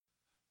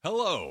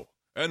Hello,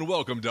 and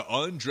welcome to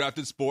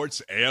Undrafted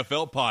Sports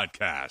AFL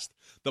Podcast,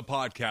 the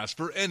podcast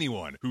for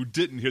anyone who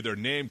didn't hear their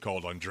name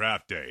called on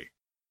draft day.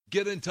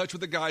 Get in touch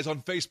with the guys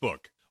on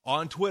Facebook,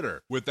 on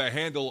Twitter with the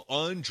handle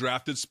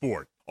Undrafted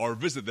Sport, or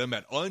visit them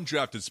at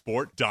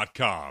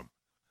undraftedsport.com.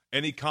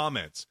 Any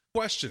comments,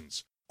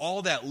 questions,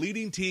 all that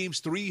leading team's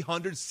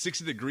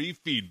 360-degree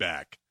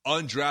feedback.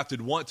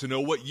 Undrafted want to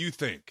know what you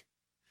think.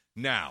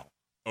 Now,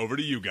 over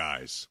to you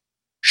guys.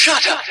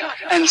 Shut up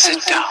and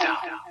sit down.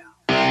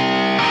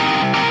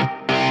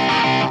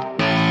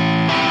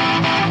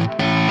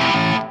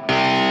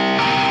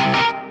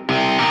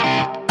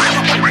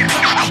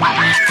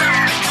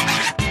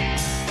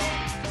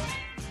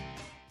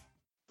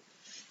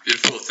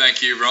 Beautiful.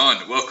 Thank you,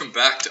 Ron. Welcome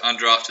back to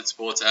Undrafted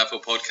Sports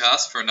AFL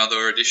Podcast for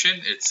another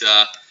edition. It's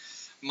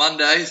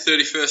Monday,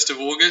 31st of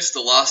August,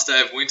 the last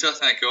day of winter,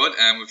 thank God,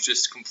 and we've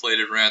just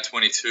completed round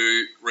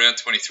 22, round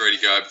 23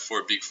 to go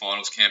before a big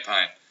finals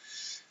campaign.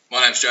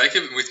 My name's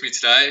Jacob, and with me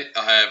today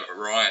I have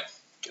Ryan.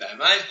 G'day,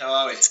 mate. How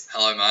are we?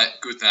 Hello, mate.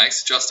 Good,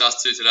 thanks. Just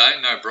us two today,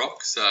 no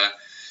Brock, so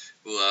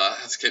we'll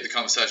have to keep the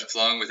conversation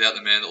flowing without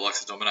the man that likes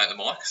to dominate the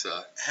mic.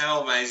 So,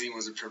 how amazing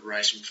was the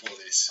preparation before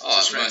this? Oh,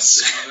 just ran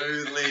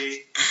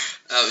smoothly.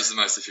 That was the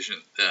most efficient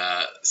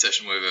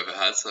session we've ever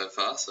had so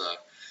far. So,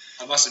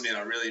 I must admit,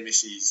 I really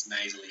miss his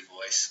nasally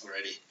voice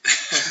already.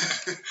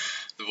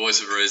 The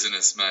voice of reason,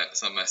 as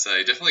some may say,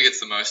 he definitely gets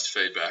the most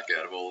feedback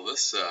out of all of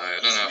us. So I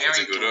don't know if it's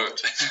a good or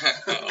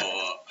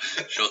oh,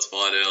 shots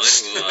fired early.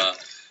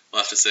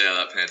 We'll have to see how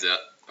that pans out.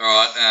 All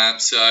right.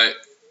 So,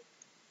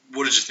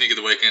 what did you think of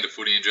the weekend of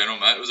footy in general,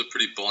 mate? It was a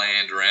pretty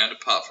bland round,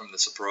 apart from the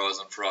surprise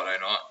on Friday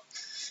night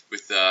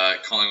with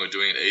Collingwood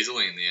doing it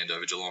easily in the end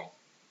over Geelong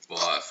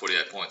by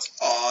 48 points.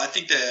 Oh, I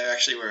think there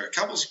actually were a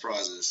couple of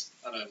surprises.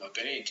 I know my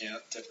betting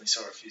account definitely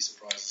saw a few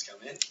surprises come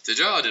in. Did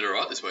you? I did all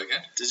right this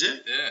weekend. Did you?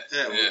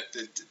 Yeah. Well,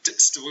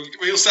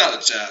 we'll start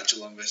at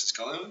Geelong versus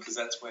Collingwood because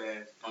that's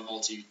where my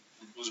multi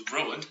was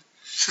ruined.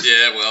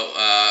 Yeah,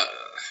 well,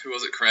 who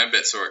was it?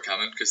 Cranbet saw it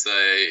coming because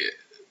they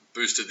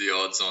boosted the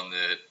odds on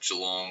the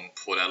Geelong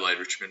Port Adelaide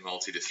Richmond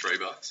multi to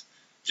 $3.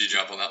 Did you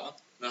jump on that one?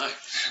 No, I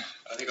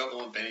only got the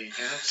one betting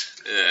account.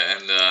 Yeah,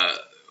 and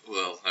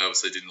well, I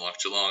obviously didn't like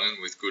Geelong,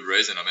 and with good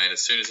reason. I mean,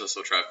 as soon as I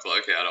saw Trav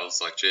Cloak out, I was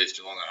like, geez,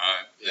 Geelong at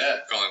home. Yeah.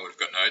 Collingwood have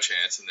got no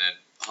chance, and then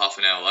half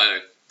an hour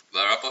later,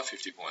 they're up by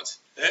 50 points.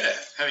 Yeah,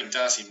 having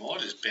Darcy Moore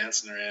just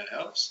bouncing around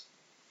helps.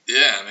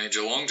 Yeah, I mean,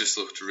 Geelong just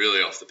looked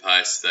really off the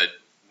pace. They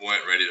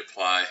weren't ready to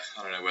play.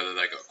 I don't know whether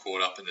they got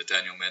caught up in the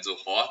Daniel Menzel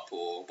hype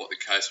or what the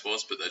case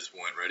was, but they just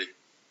weren't ready.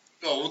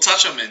 Well, we'll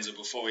touch on Menzel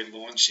before we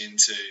launch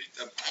into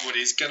what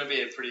is going to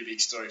be a pretty big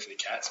story for the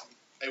Cats.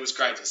 It was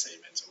great to see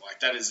Menzel. Like,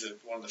 that is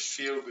one of the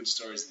feel-good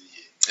stories of the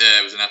year.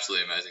 Yeah, it was an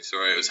absolutely amazing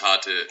story. It was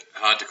hard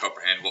to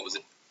comprehend what was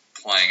it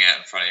playing out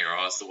in front of your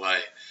eyes, the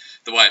way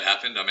it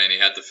happened. I mean, he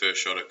had the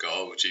first shot at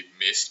goal, which he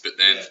missed, but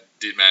then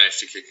did manage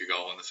to kick a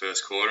goal in the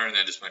first quarter and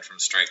then just went from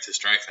strength to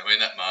strength. I mean,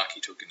 that mark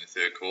he took in the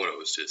third quarter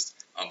was just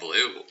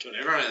unbelievable. Got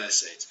everyone in their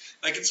seats.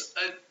 Like,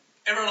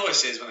 everyone always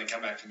says when they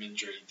come back from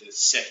injury, the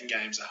second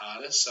game's the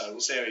hardest, so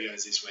we'll see how he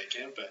goes this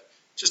weekend, but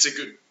just a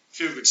good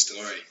feel-good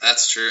story.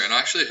 That's true, and I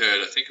actually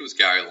heard, I think it was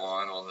Gary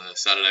Lyon on the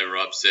Saturday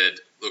Rub said,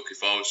 look,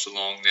 if I was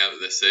Geelong now that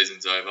their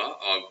season's over,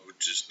 I would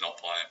just not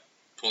play him.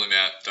 Pull him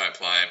out, don't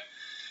play him.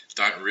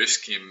 Don't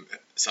risk him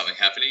something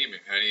happening, him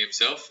hurting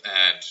himself,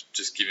 and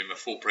just give him a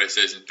full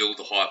pre-season, build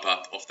the hype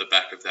up off the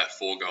back of that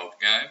 4-goal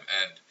game,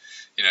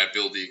 and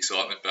build the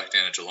excitement back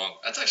down at Geelong.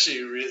 That's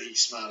actually a really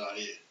smart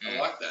idea. I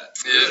like that.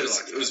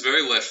 It was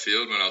very left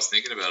field when I was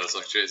thinking about it. I was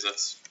like, geez,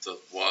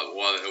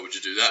 why the hell would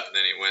you do that? And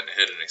then he went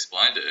ahead and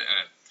explained it, and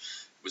it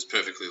was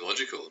perfectly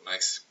logical. It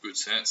makes good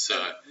sense.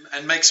 So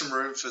and make some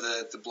room for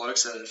the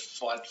blokes that are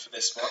fighting for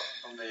their spot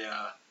on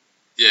the.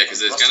 Yeah, because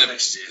there's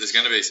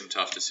going to be some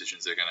tough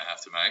decisions they're going to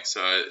have to make. So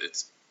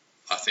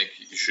I think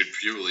you should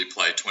purely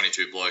play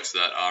 22 blokes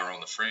that are on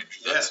the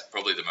fringe. That's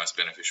probably the most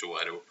beneficial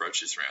way to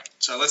approach this round.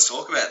 So let's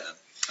talk about them.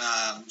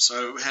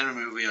 So how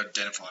many have we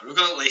identified? We've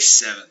got at least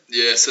 7.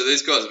 Yeah, so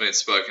these guys have been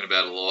spoken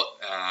about a lot.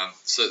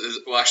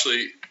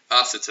 Actually,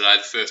 after today,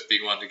 the first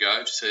big one to go.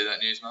 Did you see that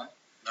news, mate?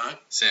 No.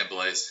 Sam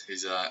Blaze.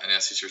 He's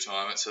announced his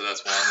retirement, so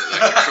that's one that they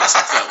can cross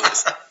off that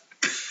list.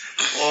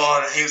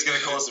 Oh, he was going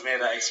to cause some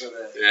headaches with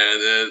it.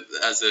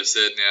 Yeah, as they've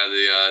said now,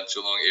 the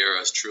Geelong era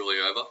is truly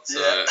over.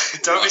 So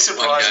don't be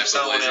surprised if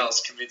someone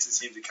else convinces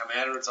him to come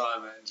out of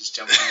retirement and just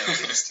jump on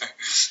that list.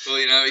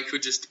 Well, he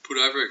could just put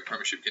over a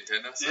premiership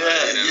contender. So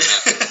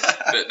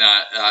But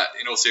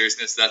in all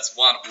seriousness, that's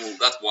one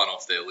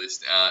off their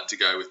list to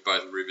go with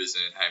both Rivers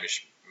and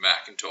Hamish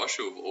McIntosh,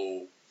 who have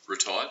all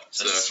retired.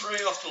 So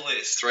 3 off the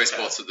list. 3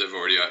 spots that they've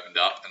already opened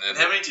up. And then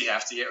how many do you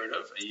have to get rid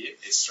of a year?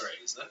 It's 3,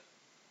 isn't it?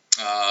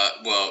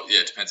 Well,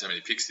 yeah, it depends how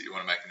many picks that you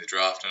want to make in the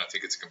draft, and I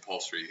think it's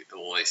compulsory at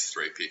least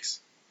 3 picks.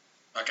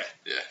 Okay.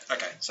 Yeah.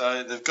 Okay,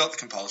 so they've got the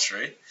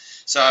compulsory.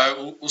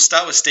 So we'll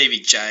start with Stevie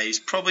J. He's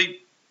probably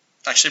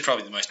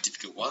the most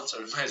difficult one, so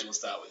we may as well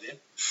start with him.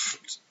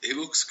 He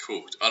looks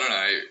cooked. I don't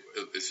know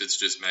if it's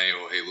just me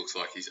or he looks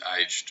like he's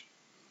aged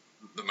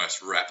the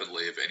most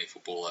rapidly of any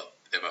footballer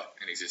ever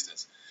in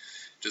existence.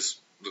 just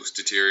looks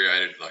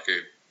deteriorated, like a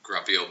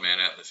grumpy old man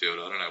out in the field.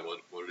 I don't know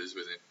what it is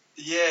with him.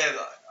 Yeah,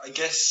 I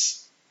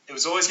guess it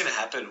was always going to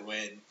happen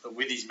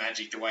with his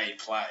magic, the way he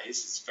plays,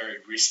 it's very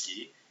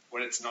risky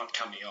when it's not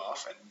coming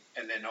off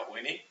and they're not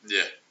winning.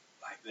 Yeah.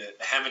 Like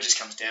the hammer just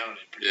comes down on him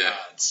pretty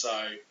hard. So,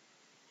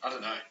 I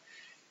don't know.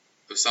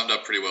 It was summed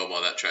up pretty well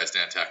by that chase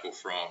down tackle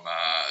from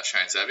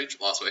Shane Savage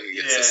last week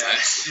against the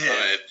Saints. Yeah.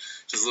 I mean,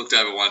 just looked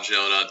over one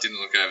shoulder, didn't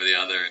look over the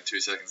other, and 2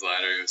 seconds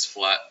later he was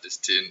flat,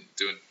 just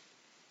doing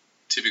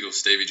typical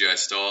Stevie J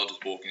style,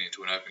 just walking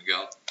into an open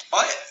goal.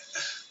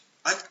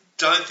 I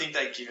don't think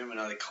they'd give him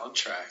another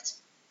contract,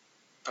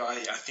 but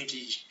I think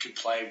he could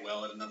play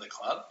well at another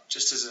club,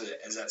 just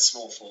as that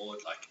small forward,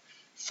 like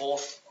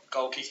 4th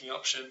goal kicking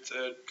option,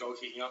 3rd goal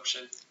kicking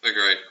option.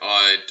 Agreed.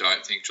 I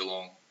don't think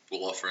Geelong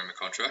will offer him a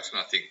contract,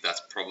 and I think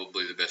that's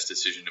probably the best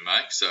decision to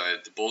make. So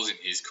the ball's in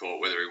his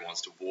court, whether he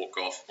wants to walk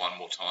off one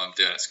more time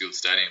down at Skilled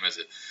Stadium as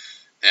an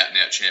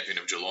out-and-out champion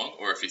of Geelong,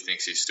 or if he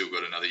thinks he's still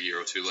got another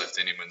year or 2 left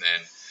in him. And then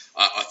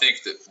I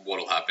think that what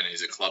will happen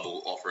is a club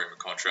will offer him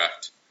a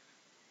contract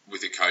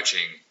with a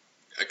coaching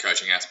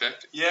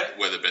aspect. Yeah.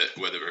 Whether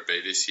it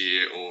be this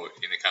year or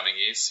in the coming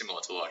years, similar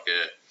to like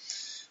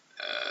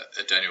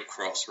a Daniel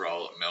Cross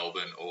role at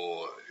Melbourne,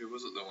 or who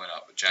was it that went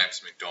up?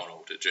 James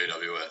McDonald at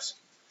GWS.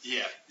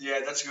 Yeah,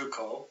 that's a good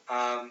call.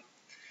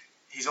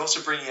 He's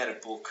also bringing out a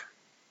book.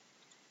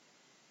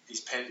 He's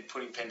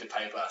putting pen to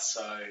paper.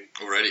 So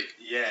already.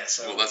 Yeah.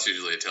 So well, that's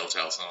usually a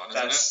telltale sign,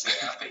 isn't it?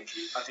 Yeah,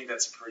 I think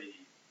that's a pretty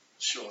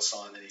sure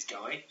sign that he's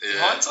going. Yeah. In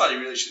hindsight, he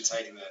really should have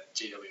taken that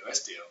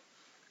GWS deal.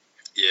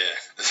 Yeah,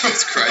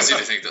 it's crazy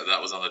to think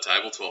that was on the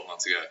table 12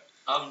 months ago.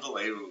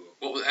 Unbelievable.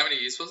 How many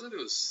years was it? It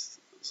was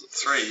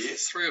 3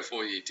 years. 3 or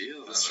 4 year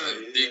deal. That's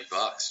right. Big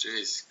bucks.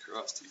 Jeez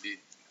Christ, he'd be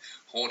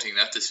haunting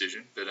that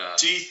decision. But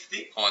do you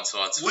think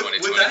hindsight's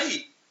 2020? Would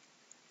they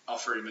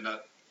offer him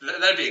another?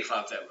 That'd be a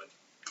club that would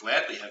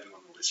gladly have him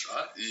on the list,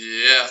 right?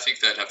 Yeah, I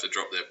think they'd have to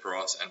drop their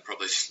price and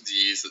probably the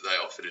years that they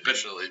offered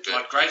additionally. But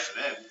like, great for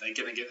them. They're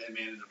going to get their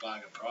man at a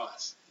bargain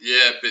price.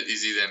 Yeah, but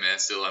is he their man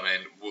still? I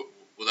mean,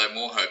 were they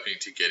more hoping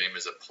to get him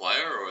as a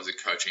player or as a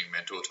coaching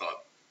mentor type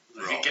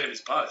They role? could get him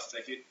as both.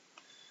 They could.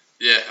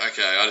 Yeah,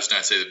 okay. I just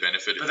don't see the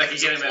benefit of But they him could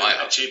as get a him player.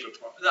 at a cheaper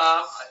price.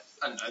 I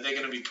don't know. They're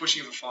going to be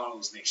pushing for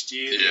finals next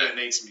year. They're going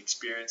to need some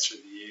experience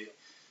through the year,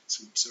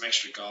 some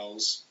extra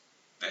goals.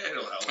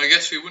 It'll help. I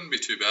guess he wouldn't be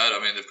too bad. I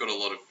mean, they've got a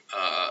lot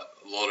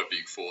of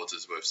big forwards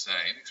as we've seen,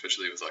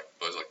 especially with like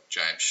guys like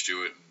James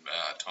Stewart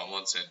and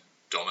Tomlinson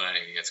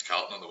dominating against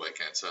Carlton on the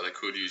weekend. So they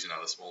could use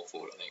another small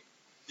forward, I think.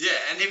 Yeah,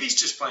 and if he's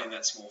just playing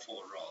that small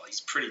forward role,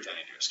 he's pretty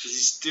dangerous because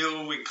he's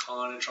still been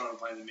kind of trying to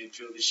play in the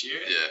midfield this year.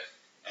 Yeah.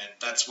 And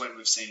that's when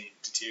we've seen him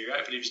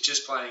deteriorate. But if he's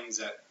just playing as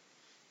that,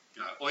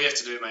 all you have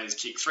to do, mate, is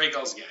kick 3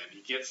 goals a game.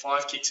 You get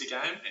 5 kicks a game,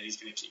 and he's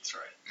going to kick 3.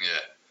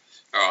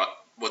 Yeah. All right.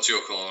 What's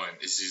your call on him?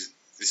 This is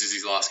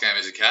his last game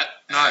as a Cat?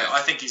 No,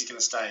 I think he's going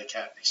to stay a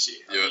Cat next year.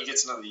 I think he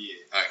gets another year.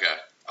 Okay.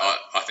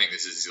 I think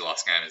this is his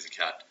last game as a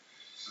Cat.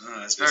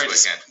 It's very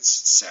weekend.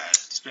 It's sad.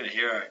 He's been a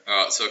hero.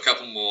 All right, so a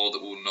couple more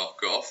that we'll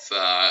knock off.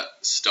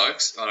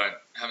 Stokes,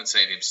 haven't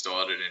seen him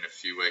started in a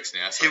few weeks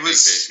now. So It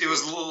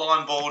was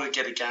line ball to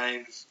get a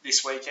game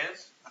this weekend.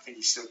 I think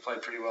he still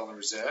played pretty well in the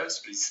reserves,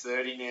 but he's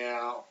 30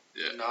 now.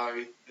 Yeah.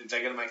 No, if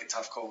they're going to make a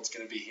tough call, it's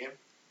going to be him.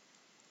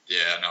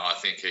 Yeah, no, I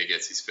think he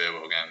gets his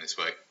farewell game this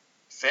week.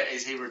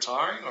 Is he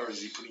retiring or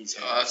is he putting his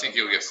hand I think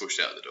he'll get pushed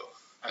out the door.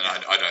 Okay.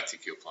 And I don't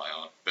think he'll play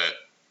on, but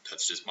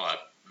that's just my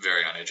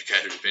very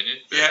uneducated opinion.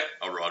 But Yeah.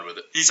 I'll ride with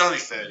it. He's only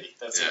 30.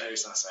 That's the Yeah. only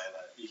reason I say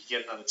that. You could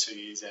get another 2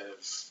 years out of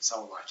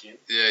someone like him.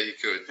 Yeah, you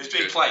could. Who's You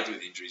been could. plagued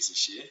with injuries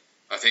this year.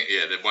 I think,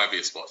 there won't be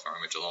a spot for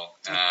him at Geelong.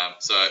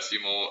 So a few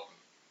more.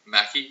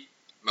 Mackie.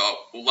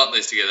 Well, we'll lump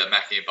these together,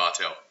 Mackie and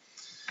Bartel.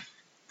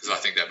 Because I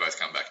think they both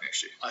come back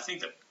next year. I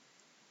think that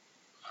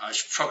I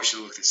probably should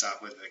look this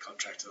up, whether they're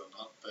contracted or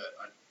not.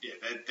 But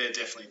they're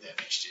definitely there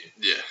next year.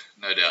 Yeah,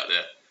 no doubt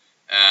there.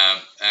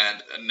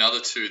 And another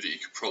two that you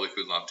probably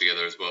could lump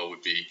together as well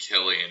would be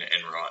Kelly and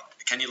Enright.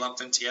 Can you lump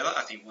them together?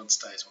 I think one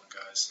stays, one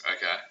goes.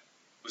 Okay.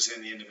 We're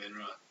seeing the end of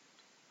Enright.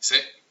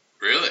 See?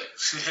 Really?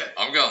 Yeah.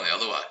 I'm going the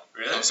other way.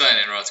 Really? I'm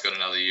saying Enright's got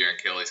another year and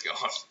Kelly's gone.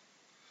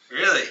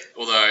 Really?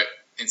 Although,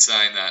 in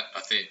saying that,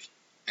 I think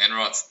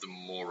Enright's the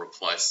more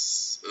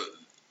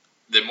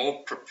they're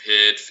more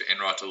prepared for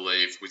Enright to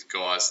leave with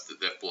guys that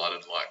they've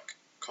blooded like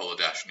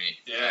Kolodashny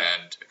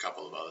and a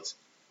couple of others.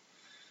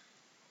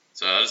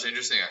 So that's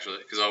interesting, actually,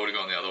 because I would have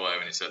gone the other way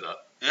when you said that.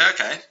 Yeah,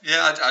 okay.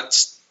 Yeah, I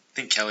just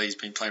think Kelly's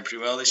been playing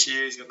pretty well this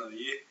year. He's got another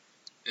year.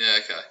 Yeah,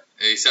 okay.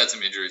 He's had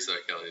some injuries, though,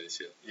 Kelly, this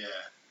year.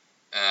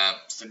 Yeah.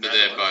 But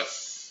they're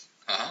both...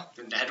 Uh-huh.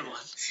 The Ned one.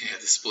 Yeah,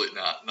 the split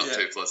nut. Not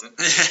too pleasant.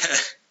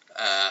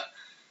 Yeah.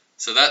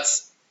 So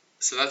that's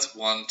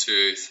 1,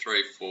 2,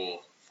 3, 4,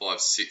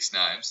 5, 6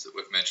 names that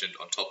we've mentioned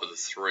on top of the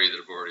 3 that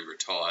have already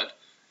retired.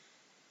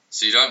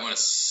 So you don't want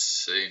to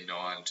see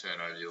 9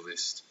 turn over your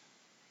list.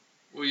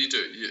 Well, you do.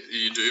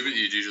 You do, but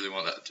you'd usually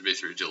want that to be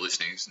through your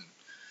listings. And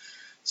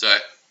so,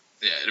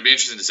 yeah, it'll be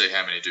interesting to see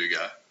how many do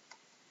go.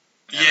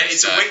 Yeah,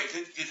 it's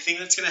the thing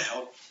that's going to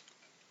help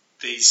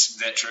these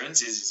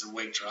veterans is a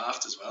weak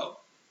draft as well.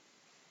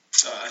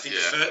 So I think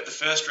the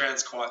first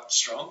round's quite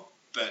strong,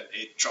 but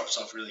it drops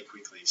off really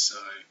quickly. So,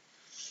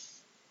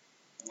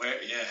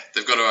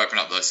 they've got to open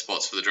up those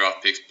spots for the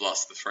draft picks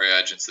plus the free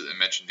agents that they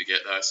mentioned to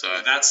get though. So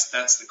that's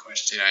the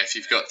question. If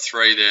you've got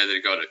 3 there that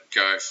have got to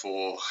go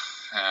for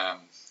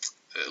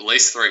at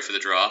least 3 for the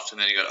draft,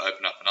 and then you've got to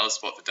open up another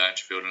spot for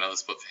Dangerfield, another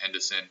spot for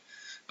Henderson,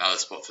 another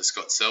spot for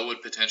Scott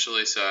Selwood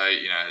potentially. So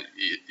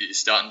you're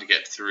starting to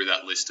get through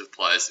that list of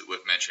players that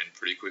we've mentioned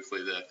pretty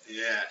quickly there.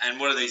 Yeah, and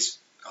what are these?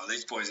 Oh,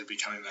 these boys would be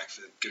coming back for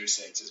the goose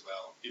eggs as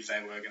well if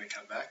they were going to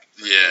come back.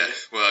 Yeah,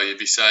 well, you'd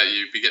be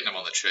getting them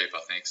on the cheap,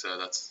 I think. So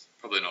that's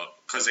probably not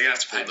because they're going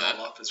to have to pay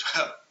Motlop as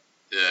well.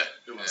 Yeah,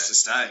 who wants to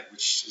stay,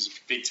 which is a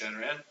big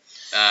turnaround.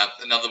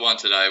 Another one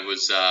today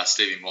was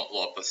Stevie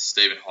Motlop,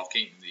 Stephen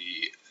Hocking,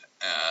 the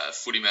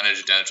footy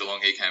manager down at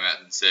Geelong. He came out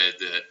and said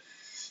that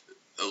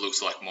it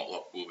looks like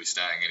Motlop will be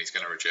staying and he's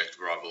going to reject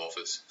rival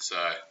offers. So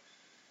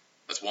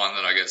that's one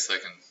that I guess they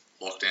can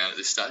lock down at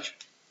this stage.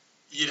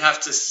 You'd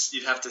have to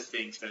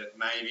think that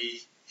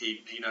maybe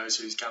he knows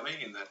who's coming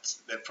and that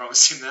they're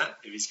promising that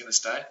if he's going to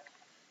stay.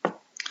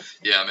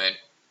 Yeah, I mean,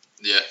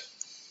 yeah,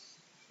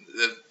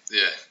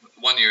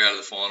 1 year out of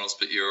the finals,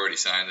 but you're already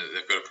saying that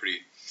they've got a pretty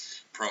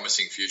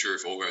promising future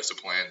if all goes to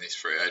plan this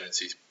free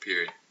agency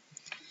period.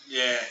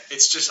 Yeah,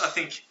 it's just I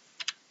think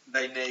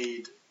they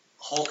need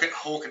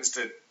Hawkins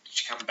to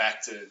come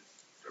back to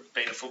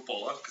being a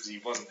footballer because he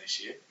wasn't this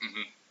year.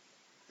 Mm-hmm.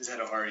 He's had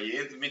a horror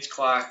year. Mitch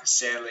Clark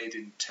sadly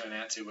didn't turn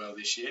out too well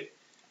this year.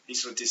 He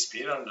sort of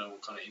disappeared. I don't know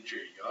what kind of injury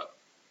he got.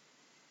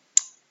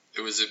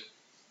 It was a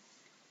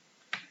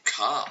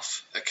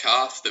calf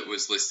that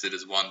was listed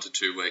as 1 to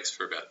 2 weeks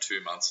for about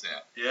 2 months now.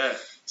 Yeah.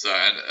 So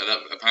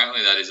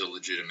apparently that is a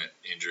legitimate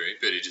injury,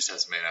 but he just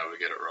hasn't been able to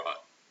get it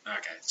right.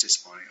 Okay, it's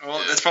disappointing.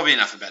 Well, that's probably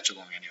enough about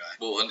Geelong anyway.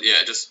 Well, and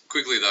just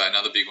quickly though,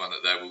 another big one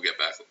that they will get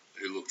back,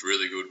 who looked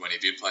really good when he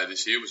did play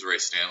this year, was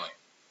Reece Stanley.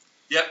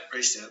 Yep,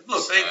 Reece Stanley.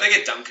 Look, they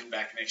get Duncan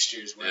back next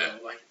year as well. Yeah.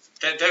 Like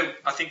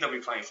I think they'll be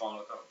playing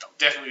finals. They'll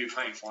definitely be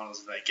playing finals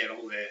if they get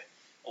all their.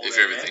 If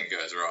everything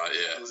goes right,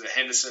 yeah. It was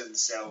Henderson,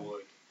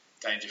 Selwood,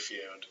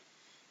 Dangerfield.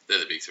 They're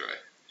the big 3.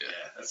 Yeah,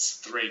 that's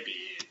 3 big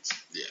hits.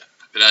 Yeah,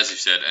 but as you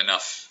said,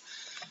 enough.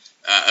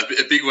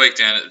 A big week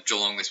down at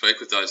Geelong this week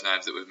with those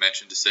names that we've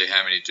mentioned to see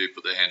how many do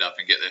put their hand up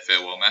and get their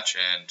farewell match,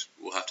 and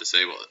we'll have to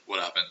see what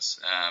happens.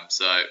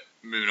 So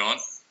moving on,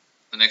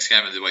 the next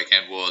game of the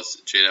weekend was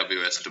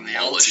GWS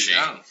demolishing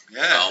Carlton.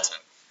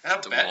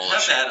 How bad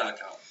are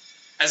Carlton?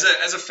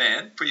 As a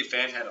fan, put your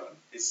fan hat on.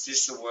 Is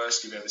this the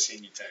worst you've ever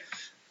seen your team?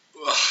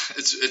 Well,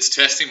 it's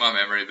testing my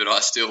memory, but I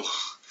still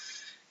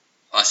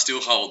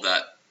hold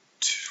that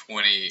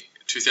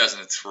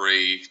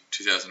 2003,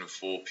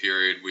 2004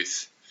 period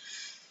with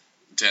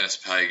Dennis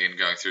Pagan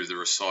going through the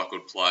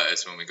recycled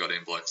players when we got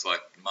in blokes like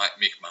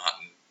Mick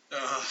Martin,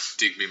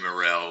 Digby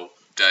Morrell,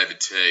 David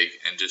Teague,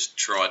 and just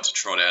tried to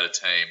trot out a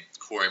team.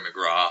 Corey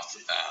McGrath,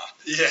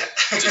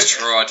 just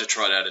tried to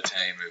trot out a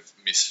team of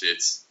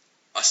misfits.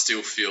 I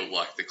still feel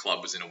like the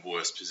club was in a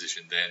worse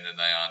position then than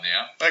they are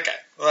now. Okay,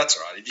 well that's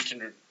all right. If you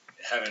can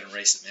have it in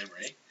recent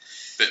memory.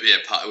 But yeah,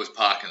 it was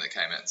Parkin that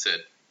came out and said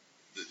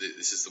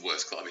this is the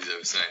worst club he's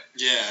ever seen.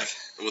 Yeah.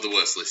 Well, the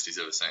worst list he's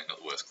ever seen, not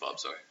the worst club,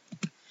 sorry.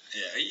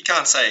 Yeah, you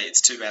can't say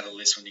it's too bad a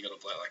list when you got a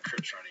bloke like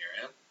Cripps running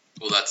around.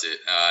 Well, that's it.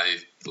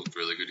 He looked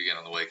really good again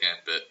on the weekend,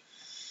 but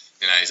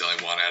he's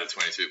only 1 out of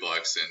 22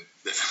 blokes, and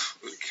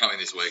coming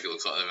this week, it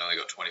looks like they've only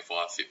got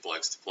 25 fit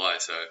blokes to play.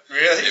 So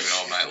really, even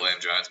old mate Liam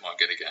Jones might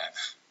get a game.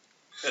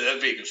 Yeah,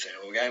 that'd be a good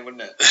farewell game,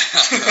 wouldn't it?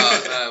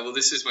 No, well,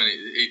 this is when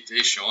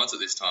he shines at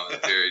this time of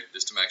the period,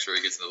 just to make sure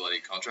he gets the bloody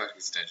contract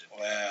extension.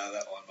 Wow,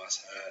 that one must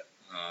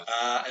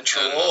hurt. And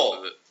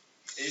Trelaw,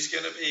 he's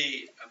going to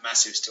be a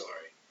massive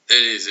story. It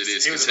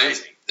is. He was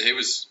amazing. He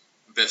was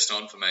best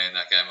on for me in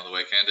that game on the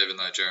weekend, even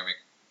though Jeremy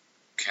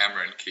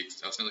Cameron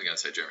kicked. I was nearly going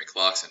to say Jeremy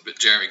Clarkson, but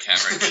Jeremy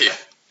Cameron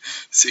kicked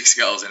 6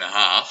 goals in a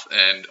half,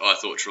 and I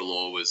thought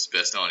Trelaw was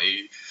best on.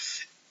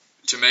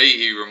 To me,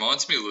 he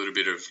reminds me a little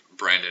bit of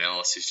Brandon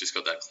Ellis. He's just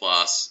got that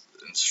class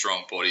and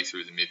strong body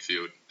through the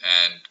midfield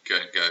and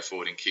go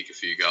forward and kick a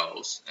few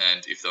goals.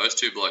 And if those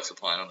two blokes are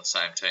playing on the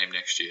same team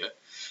next year,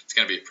 it's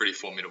going to be a pretty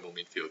formidable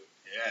midfield.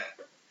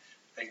 Yeah.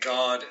 Thank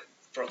God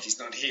Brocky's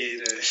not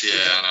here to... Yeah,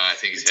 I know. I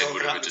think his head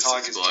would have just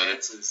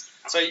exploded.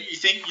 So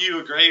you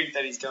agree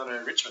that he's going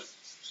to Richmond?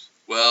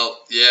 Well,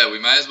 yeah, we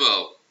may as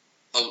well.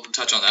 I'll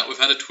touch on that. We've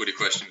had a Twitter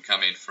question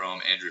come in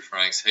from Andrew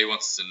Franks. He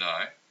wants to know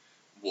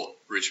what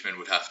Richmond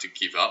would have to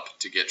give up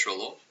to get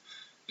Trelaw.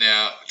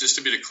 Now, just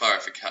a bit of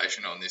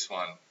clarification on this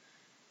one.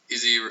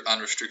 Is he an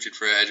unrestricted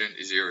free agent?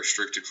 Is he a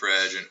restricted free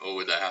agent? Or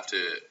would they have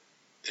to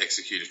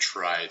execute a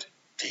trade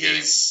to get him?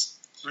 He's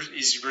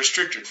a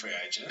restricted free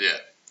agent. Yeah.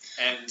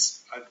 And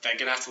they're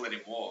going to have to let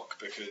him walk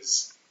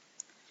because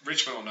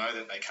Richmond will know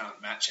that they can't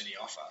match any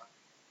offer.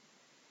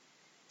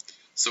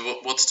 So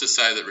what's to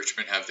say that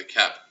Richmond have the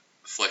cap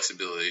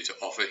flexibility to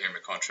offer him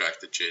a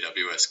contract that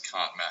GWS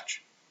can't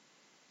match?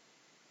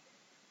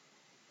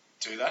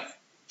 Do they?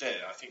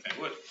 Yeah, I think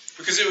they would.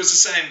 Because it was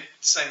the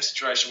same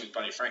situation with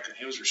Buddy Franklin.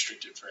 He was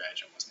restricted free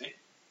agent, wasn't he?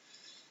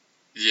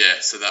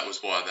 Yeah, so that was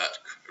why that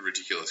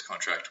ridiculous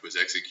contract was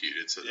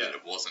executed, so that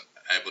it wasn't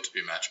able to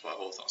be matched by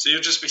Hawthorn. So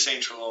you'll just be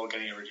seeing Treloar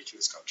getting a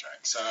ridiculous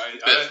contract. So I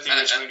don't think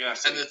Richmond are going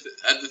to have to...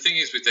 And the thing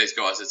is with these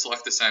guys, it's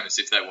like the same as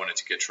if they wanted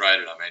to get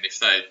traded. I mean, if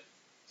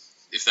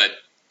they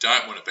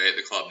don't want to be at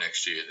the club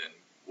next year, then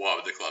why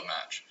would the club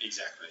match?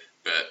 Exactly.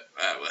 But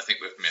I think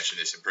we've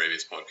mentioned this in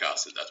previous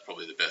podcasts that that's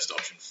probably the best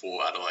option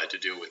for Adelaide to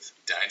deal with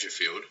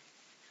Dangerfield.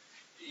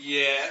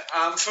 Yeah,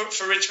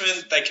 for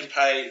Richmond, they can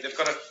pay. They're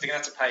going to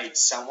have to pay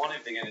someone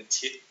if they're going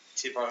to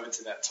tip over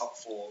to that top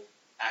 4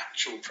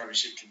 actual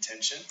premiership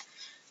contention.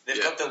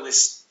 They've got the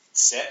list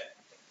set,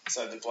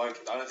 so the bloke.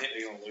 I don't think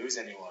they're going to lose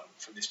anyone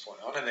from this point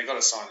on, and they've got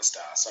to sign a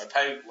star. So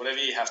pay whatever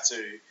you have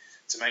to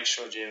make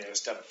sure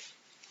GWS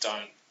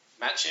don't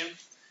match him,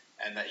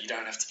 and that you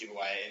don't have to give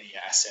away any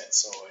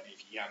assets or any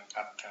young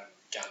up-and-coming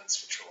guns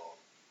for Treloar.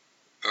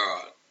 All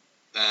right.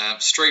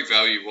 Street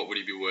value, what would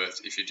he be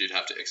worth if you did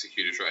have to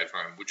execute a trade for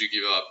him? Would you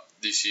give up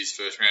this year's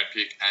first round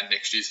pick and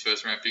next year's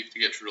first round pick to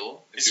get Treloar?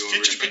 Is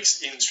future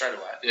picks in straight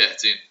away? Yeah,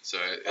 it's in. So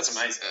that's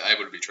amazing.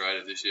 Able to be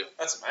traded this year.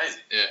 That's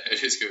amazing. Yeah,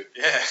 it is good.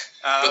 Yeah.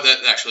 But that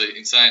actually,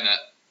 in saying that,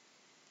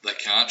 they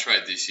can't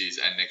trade this year's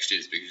and next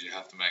year's because you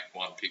have to make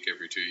one pick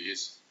every 2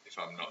 years, if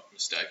I'm not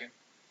mistaken.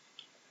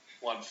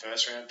 One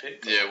first round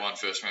pick? Yeah, one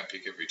first round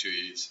pick every 2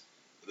 years.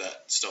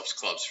 That stops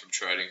clubs from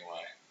trading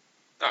away.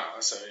 No,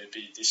 so it'd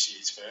be this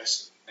year's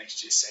first and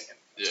next year's second.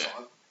 That's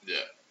fine. Yeah.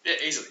 Yeah,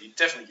 easily. You'd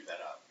definitely give that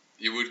up.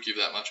 You would give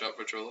that much up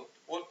for Treloar?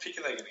 What pick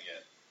are they going to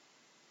get?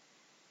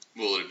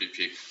 Well, it'd be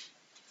pick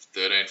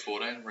 13,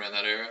 14, around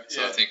that area.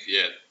 So I think,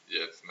 yeah,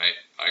 for me,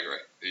 I agree.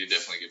 You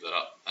definitely give that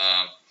up.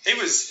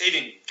 He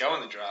didn't go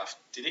in the draft,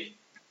 did he?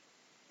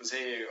 Was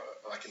he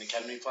like an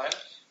academy player?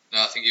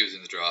 No, I think he was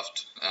in the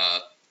draft.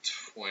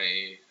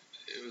 20.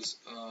 It was.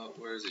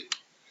 Where is he?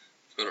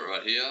 I've got it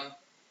right here.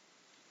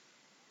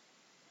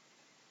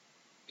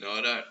 No,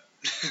 I don't.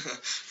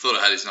 Thought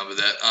I had his number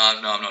there.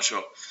 No, I'm not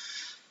sure.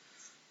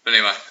 But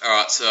anyway, all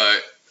right. So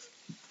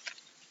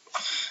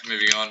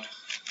moving on.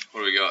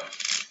 What do we got?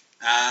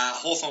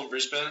 Hawthorn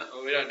Brisbane.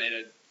 Well, we don't need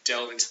to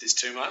delve into this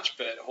too much,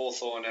 but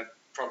Hawthorn have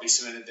probably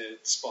cemented their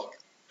spot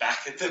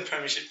back at the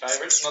premiership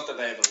favourites. Not that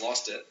they ever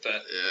lost it,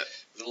 but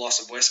the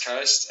loss of West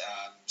Coast,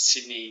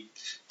 Sydney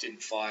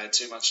didn't fire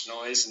too much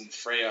noise, and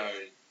Freo,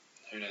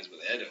 who knows what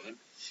they're doing.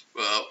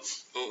 Well,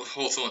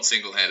 Hawthorn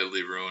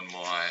single-handedly ruined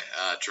my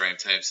dream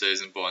team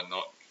season by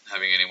not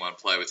having anyone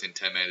play within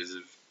 10 metres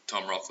of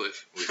Tom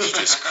Rockcliffe, which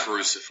just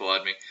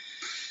crucified me.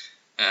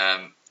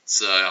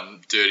 So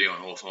I'm dirty on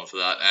Hawthorn for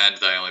that, and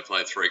they only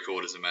played 3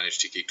 quarters and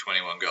managed to kick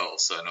 21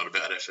 goals, so not a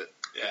bad effort.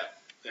 Yeah,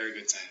 very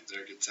good team.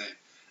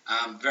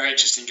 Very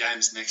interesting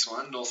games. Next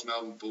one, North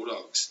Melbourne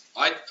Bulldogs.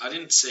 I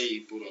didn't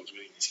see Bulldogs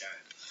winning this game.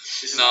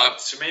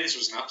 To me, this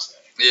was an upset.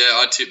 Yeah,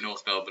 I tipped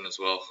North Melbourne as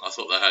well. I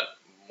thought they had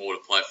more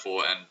to play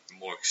for and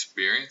more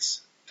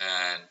experience,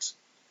 and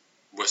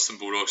Western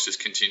Bulldogs just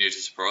continue to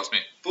surprise me.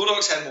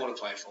 Bulldogs had more to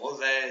play for.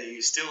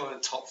 They're still in the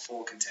top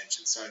 4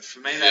 contention, so for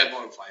me they had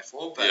more to play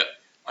for, but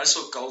I just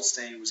thought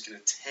Goldstein was going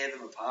to tear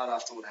them apart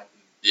after what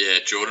happened. Yeah,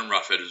 Jordan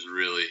Roughead was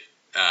really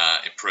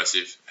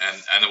impressive,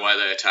 and the way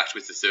they attacked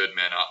with the third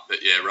man up. But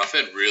yeah,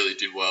 Roughead really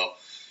did well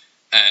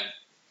and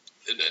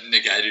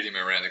negated him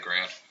around the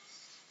ground.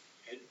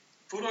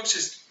 Bulldogs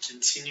just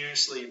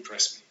continuously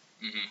impress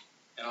me,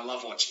 and I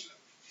love watching them.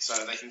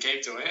 So they can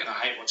keep doing it, and I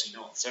hate watching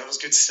North. So it was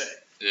good to see.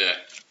 Yeah,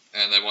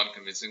 and they won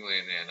convincingly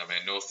in the end. I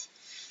mean,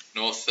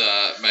 North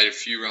made a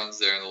few runs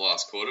there in the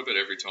last quarter, but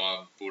every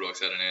time Bulldogs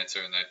had an answer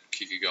and they'd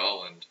kick a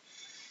goal. And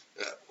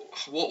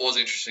what was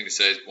interesting to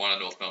see is one of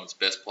North Melbourne's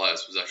best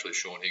players was actually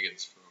Sean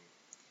Higgins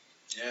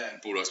from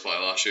Bulldogs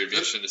player last year. It'd be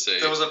interesting to see.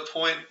 There was a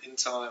point in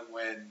time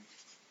when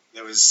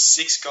there was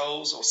 6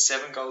 goals or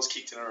 7 goals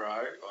kicked in a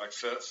row, like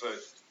for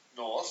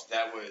North,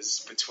 that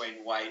was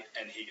between Waite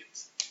and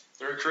Higgins.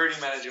 The recruiting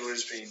manager would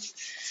have been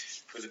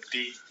with a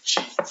big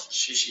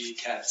shishy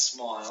cat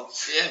smile.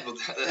 Yeah, well,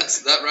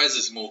 that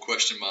raises more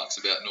question marks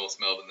about North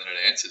Melbourne than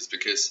it answers,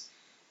 because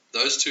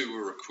those two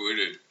were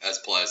recruited as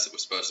players that were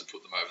supposed to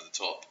put them over the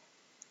top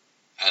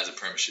as a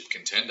premiership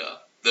contender.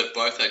 They've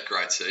both had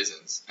great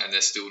seasons, and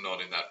they're still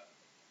not in that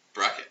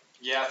bracket.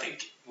 Yeah, I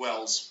think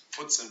Wells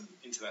puts them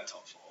into that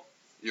top 4.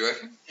 You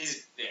reckon?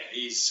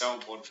 He's so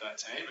important for that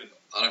team. And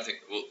I don't think.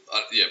 Well,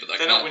 but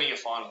they're not winning a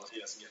final if he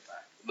doesn't get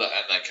back.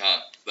 And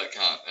they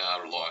can't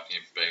rely on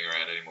him being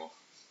around anymore.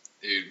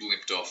 He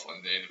limped off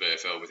in the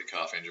VFL with a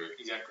calf injury.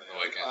 Exactly. On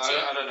the weekend,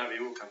 I don't know if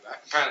he will come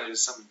back. Apparently,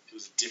 it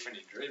was a different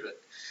injury, but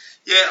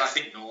yeah, I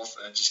think North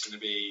are just going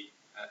to be.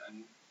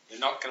 They're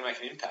not going to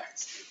make an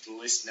impact. The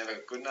list's never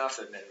good enough.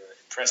 They've never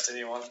impressed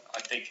anyone.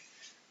 I think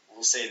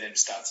we'll see them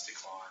start to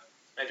decline.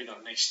 Maybe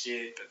not next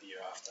year, but the year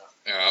after.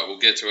 All right, we'll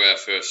get to our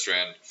first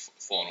round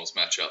finals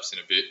matchups in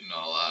a bit, and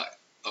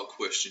I'll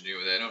question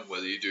you then on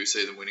whether you do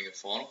see them winning a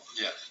final.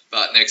 Yeah.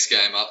 But next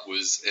game up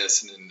was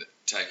Essendon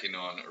taking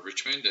on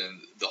Richmond, and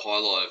the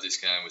highlight of this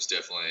game was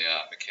definitely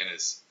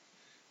McKenna's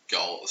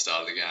goal at the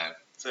start of the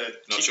game.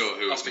 Not sure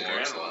who was more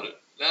excited.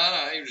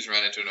 No, he just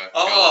ran into an open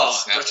goal.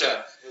 Oh,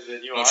 gotcha. The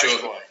new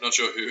Irish boy. Not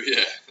sure who.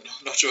 Yeah,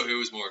 not sure who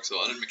was more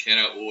excited,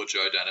 McKenna or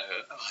Joe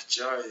Danaher. Oh,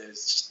 Joe,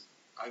 there's just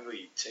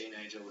ugly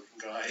teenager-looking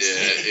guy.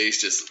 Yeah,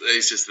 he's just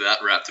that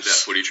wrapped about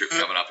footy trip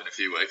coming up in a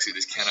few weeks. He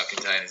just cannot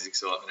contain his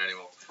excitement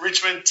anymore.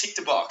 Richmond ticked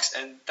the box,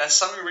 and that's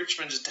something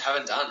Richmond just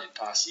haven't done in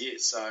past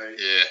years. So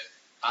yeah.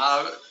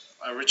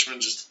 Are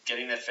Richmond just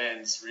getting their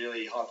fans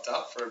really hyped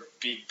up for a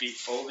big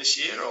fall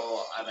this year, or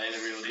are they the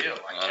real deal?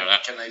 I don't know.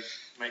 Can they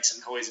make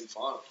some noise in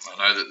finals?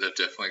 I know that they've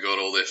definitely got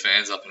all their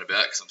fans up and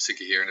about because I'm sick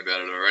of hearing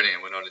about it already,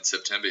 and we're not in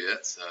September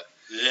yet. So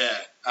yeah.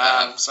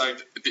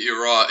 But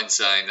you're right in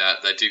saying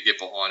that they did get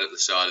behind at the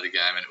start of the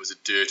game, and it was a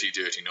dirty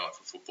night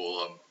for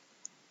football.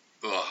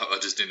 I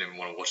just didn't even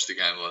want to watch the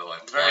game, let alone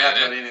play very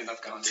happy it. I didn't end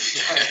up going to the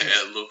game.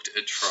 Yeah, it looked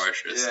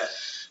atrocious. Yeah.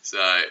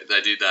 So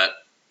they did that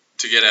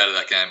to get out of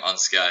that game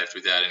unscathed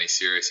without any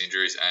serious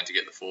injuries and to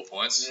get the 4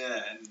 points.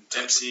 Yeah, and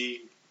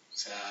Dempsey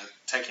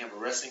taking up a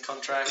wrestling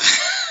contract.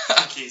 I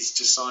think he's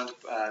just signed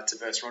to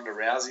verse Ronda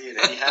Rousey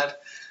that he had.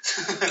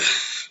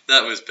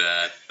 That was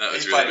bad. That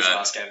was really bad. He's played his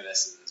last game of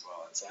Essendon as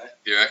well, I'd say.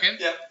 You reckon?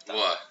 Yep.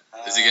 Why?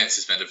 Is he getting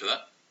suspended for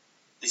that?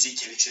 Is he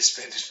getting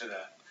suspended for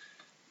that?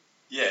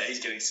 Yeah,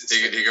 he's getting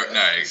suspended.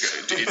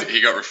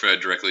 He got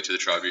referred directly to the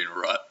tribunal,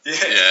 right? Yeah.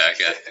 Yeah,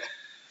 okay.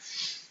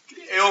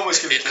 He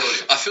almost could have killed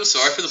him. I feel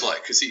sorry for the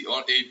bloke because he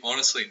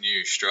honestly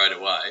knew straight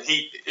away.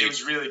 He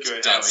was really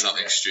good. Done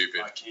something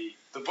stupid. Like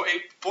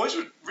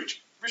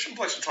Richmond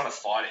blokes were trying to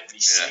fight him.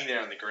 He's sitting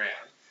there on the ground,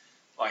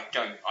 like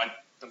going,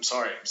 I'm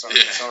sorry,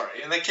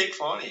 and they keep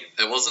fighting him.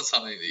 It wasn't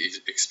something that you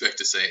expect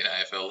to see in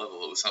AFL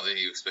level. It was something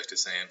you expect to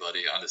see in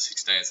bloody under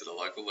 16s at a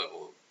local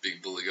level. A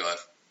big bully guy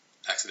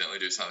accidentally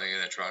do something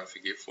and then try and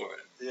forgive for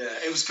it. Yeah,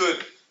 it was good.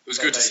 It was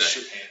good to see. They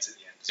shook hands at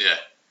the end. Yeah.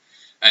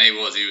 And he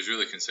was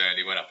really concerned.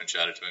 He went up and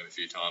chatted to him a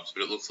few times,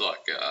 but it looks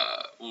like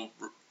it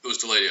was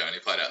Deledio and he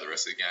played out the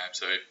rest of the game,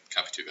 so it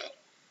can't be too bad.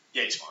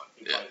 Yeah, he's fine.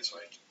 He played this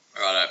week.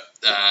 Righto.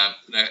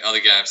 Other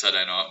games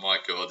Saturday night. My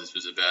God, this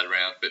was a bad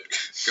round. But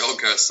Gold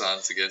Coast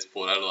Suns against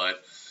Port Adelaide.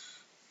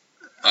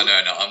 I'm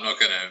not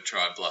going to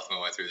try and bluff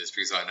my way through this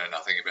because I know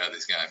nothing about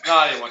this game. No,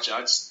 I didn't watch it.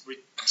 We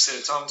said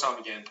it time and time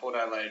again. Port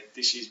Adelaide,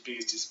 this year's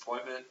biggest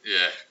disappointment.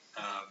 Yeah.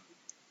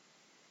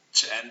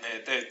 And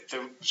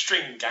they're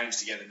stringing games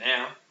together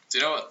now. Do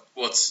you know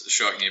what's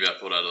shocking about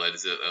Port Adelaide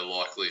is that they're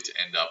likely to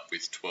end up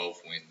with 12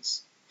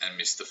 wins and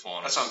miss the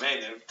finals. That's what I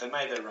mean. They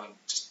made their run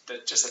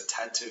just a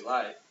tad too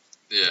late.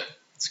 Yeah,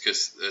 it's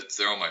because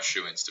they're almost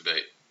shoo-ins to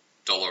beat.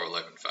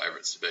 $1.11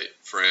 favourites to beat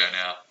Freo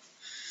now.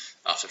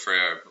 After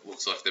Freo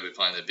looks like they'll be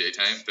playing their B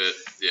team. But,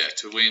 yeah,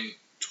 to win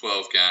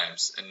 12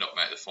 games and not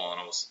make the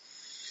finals,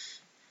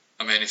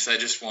 I mean, if they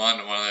just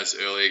won one of those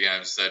earlier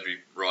games, they'd be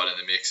right in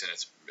the mix, and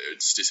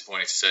it's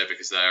disappointing to say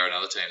because they are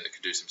another team that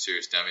could do some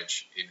serious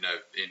damage in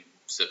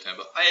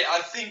September.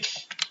 I think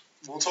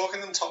we're talking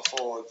them top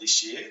four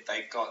this year.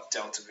 They got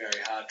dealt a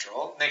very hard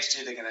draw. Next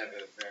year they're going to have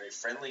a very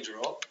friendly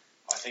draw.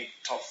 I think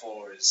top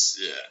four is...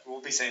 Yeah.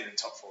 We'll be seeing them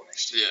top four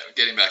next year. Yeah,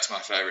 getting back to my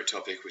favourite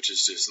topic, which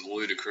is just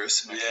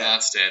ludicrous. I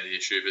can't stand the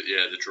issue, but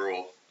yeah, the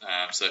draw.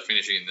 So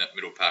finishing in that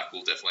middle pack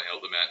will definitely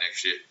help them out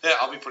next year. Yeah,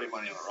 I'll be putting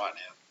money on it right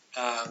now.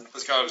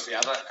 Let's go over to the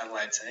other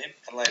Adelaide team,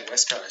 Adelaide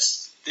West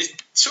Coast.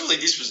 Surely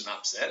this was an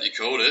upset. You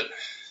called it.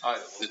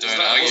 It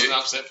wasn't an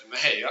upset for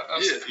me.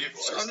 Upset for you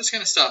boys. So I'm just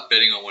going to start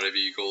betting on whatever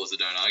you call as a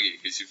don't argue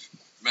because you've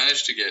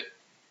managed to get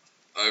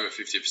over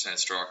 50%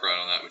 strike rate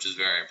on that, which is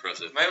very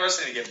impressive. Maybe I just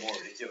need to get more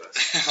ridiculous.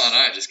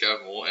 I know, just go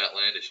more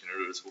outlandish in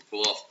order to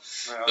pull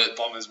off. The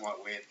Bombers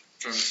might win.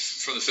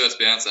 From the first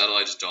bounce,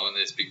 Adelaide just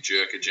dominated this big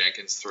jerk of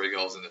Jenkins, 3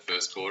 goals in the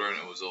first quarter, and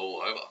it was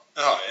all over.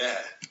 Oh,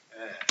 yeah.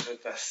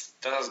 That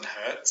doesn't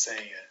hurt, seeing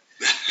it.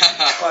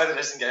 Guy that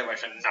doesn't get away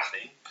for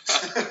nothing.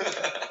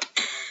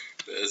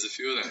 There's a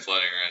few of them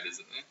floating around,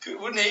 isn't there?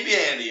 Wouldn't he be,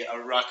 Andy, a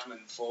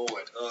ruckman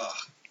forward? Ugh.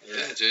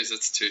 Yeah, geez,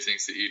 that's 2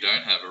 things that you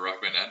don't have, a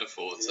ruckman and a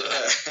forward. So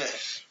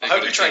I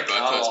hope we trade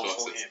Carlisle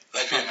for him.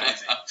 That'd be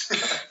amazing.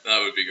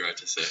 That would be great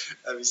to see.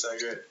 That'd be so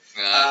good.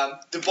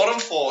 The bottom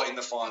 4 in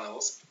the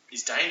finals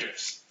is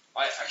dangerous.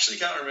 I actually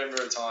can't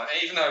remember a time,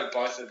 even though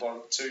both the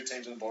bottom 2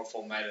 teams in the bottom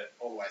 4 made it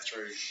all the way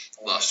through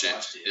last year.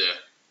 Yeah.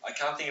 I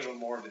can't think of a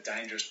more of a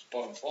dangerous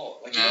bottom 4.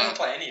 Like, you don't want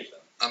to play any of them.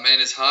 I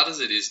mean, as hard as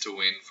it is to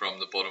win from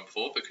the bottom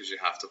 4 because you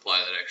have to play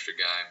that extra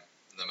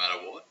game no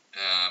matter what,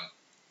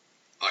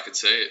 I could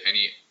see it.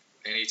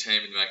 Any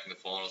team in making the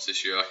finals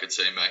this year, I could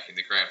see making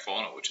the grand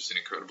final, which is an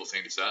incredible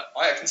thing to say.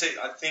 I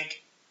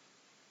think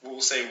we'll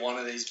see one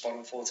of these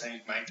bottom 4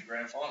 teams make the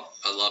grand final.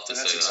 I'd love to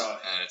see that. Exciting.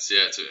 And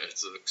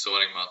it's an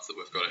exciting month that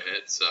we've got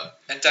ahead. So.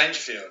 And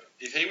Dangerfield,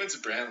 if he wins a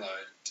Brownlow,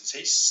 does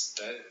he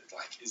stay?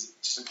 Like, is it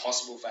just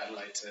impossible for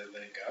Adelaide to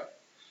let him go?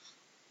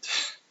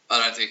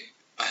 I think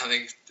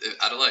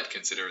Adelaide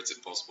consider it's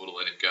impossible to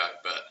let him go,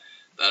 but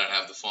they don't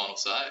have the final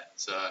say.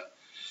 So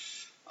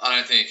I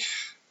don't think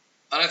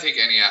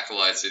any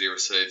accolades that he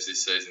receives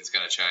this season is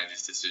going to change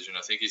his decision.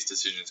 I think his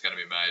decision is going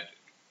to be made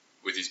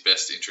with his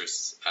best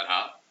interests at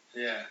heart.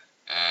 Yeah.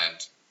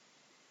 And,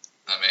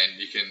 I mean,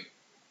 I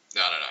don't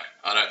know.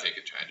 I don't think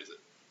it changes it.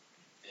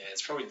 Yeah,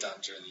 it's probably done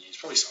during the year. He's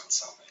probably signed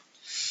something.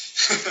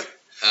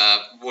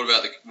 What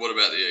about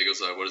the Eagles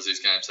though? What does this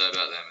game say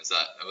about them?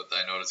 Are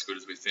they not as good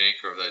as we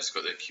think, or have they just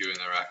got their queue in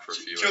the rack for a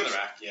few? Queue in the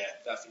rack,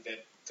 yeah. I think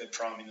they're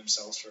priming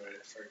themselves for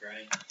a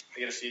granny.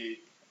 They get a few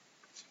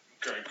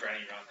granny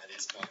run, that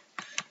is, not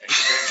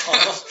extra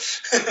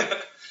grand final.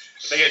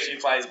 They get a few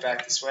players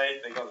back this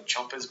week. They got the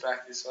Chompers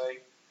back this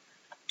week.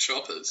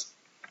 Choppers.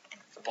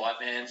 The Bite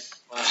Man.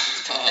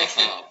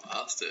 Oh,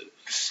 bastard.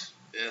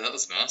 Yeah, that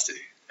was nasty.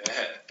 Yeah,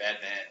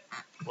 bad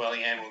man.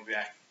 Wellingham will be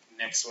back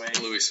next week.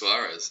 Luis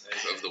Suarez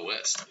of the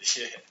West.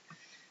 Yeah.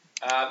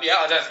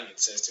 I don't think it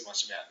says too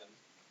much about them.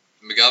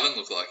 McGovern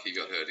looked like he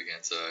got hurt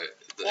again, so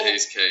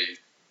he's key.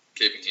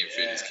 Keeping him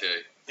fit is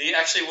key.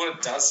 Actually, what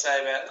it does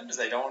say about them is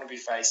they don't want to be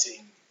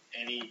facing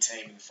any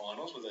team in the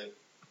finals with a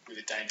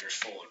dangerous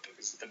forward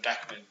because the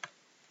backman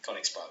got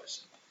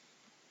exposed.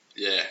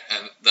 Yeah,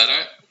 and they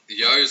don't.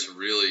 Yo's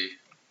really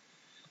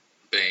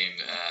been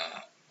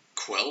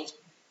quelled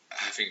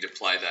having to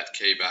play that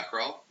key back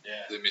role.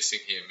 Yeah. They're missing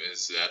him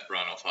as that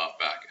run-off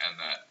half-back and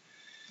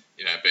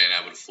that, being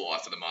able to fly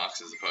for the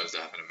marks as opposed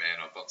to having to man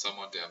up on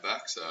someone down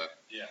back. So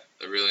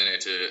they really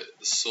need to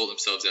sort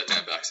themselves out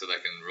down back so they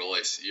can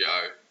release Yo,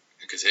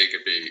 because he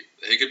could be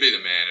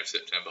the man of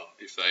September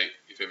if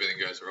everything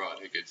goes right.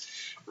 He could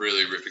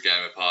really rip a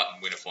game apart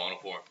and win a final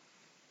for him.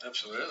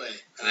 Absolutely.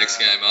 The next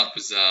game up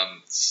was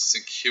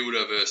St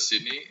Kilda versus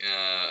Sydney.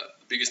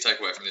 The biggest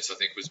takeaway from this, I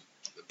think, was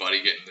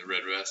Buddy getting the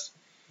red vest.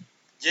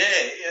 Yeah.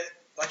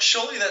 Like,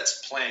 surely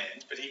that's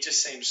planned, but he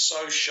just seemed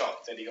so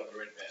shocked that he got the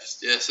red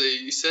vest. Yeah,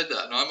 see, you said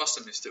that, and I must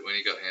have missed it when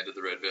he got handed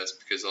the red vest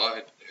because I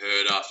had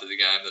heard after the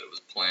game that it was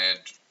planned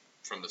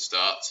from the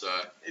start. So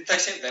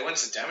they went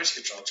to damage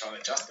control trying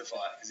to justify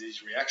it because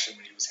his reaction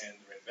when he was handed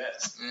the red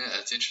vest. Yeah,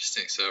 that's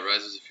interesting. So it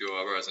raises a few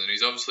eyebrows, and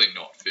he's obviously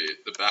not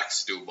fit. The back's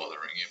still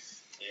bothering him.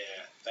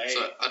 Yeah.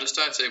 So I just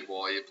don't see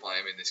why you play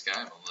him in this game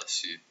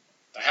unless you...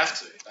 They have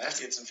to. They have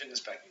to get some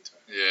fitness back into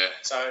him. Yeah.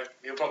 So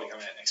he'll probably come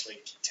out next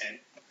week 10.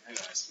 Who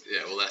knows?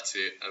 Yeah, well, that's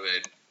it. I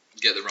mean,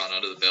 get the run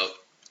under the belt,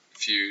 a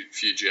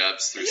few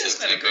jabs through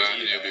September,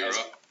 and he'll be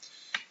right.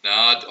 No,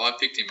 I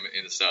picked him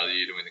in the start of the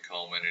year to win the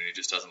Coleman, and he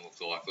just doesn't look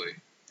likely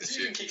this Has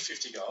he year. even kicked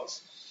 50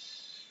 goals?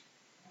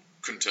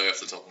 Couldn't tell you off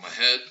the top of my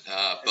head.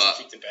 Has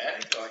he kicked a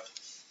bag? Like,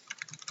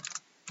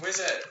 where's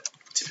that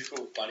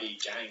typical Buddy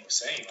game we're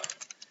seeing? Like,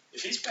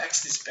 if his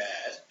back's this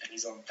bad and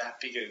he's on that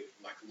big a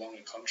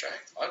longer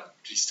contract, I'd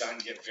be starting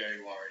to get very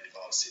worried if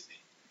I was Sydney.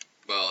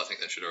 Well, I think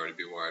they should already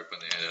be worried when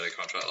they hand out a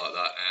contract like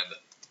that, and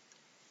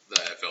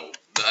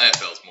the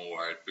AFL's more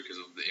worried because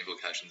of the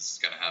implications it's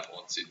going to have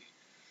on Sydney.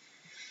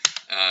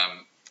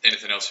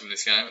 Anything else from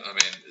this game? I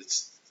mean,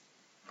 it's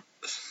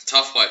a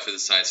tough way for the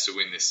Saints to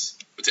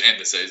end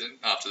the season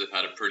after they've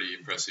had a pretty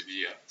impressive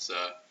year. So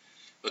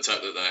let's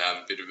hope that they have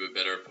a bit of a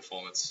better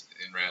performance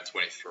in round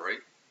 23.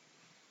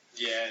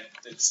 Yeah,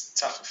 it's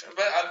tough.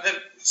 But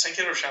St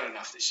Kilda have shown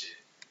enough this year.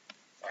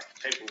 Like,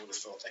 people would have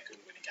thought they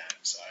couldn't win a game,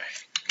 so...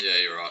 Yeah,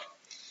 you're right.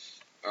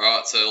 All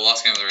right, so the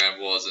last game of the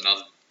round was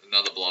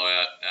another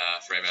blowout.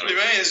 Fremantle. What do you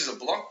mean? This is a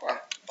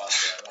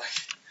blockbuster. Like,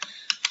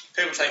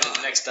 people taking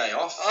the next day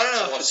off. I don't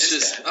know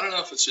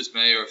if it's just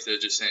me or if there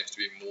just seems to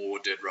be more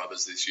dead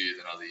rubbers this year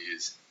than other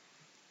years.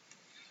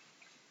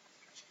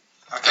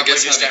 I can't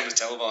believe this game was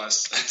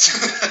televised.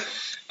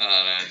 I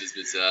don't know, just a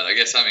bit sad. I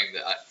guess having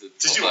the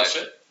Did you watch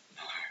it?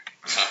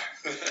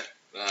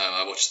 No.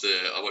 I watched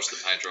the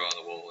paint dry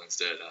on the wall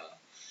instead.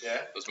 Yeah?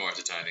 It was more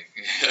entertaining.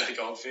 The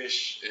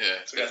goldfish.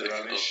 Yeah. Took out the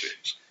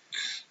rubbish.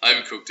 I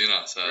haven't cooked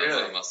dinner, so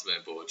really? I must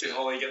have been bored. Did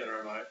Holly get the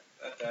remote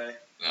that day?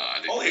 No,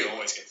 I didn't. Holly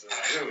always gets the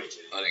remote. Who are we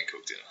kidding? I didn't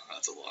cook dinner.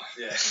 That's a lie.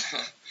 Yeah.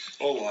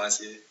 All lies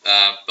here.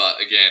 But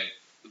again,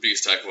 the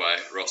biggest takeaway,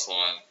 Ross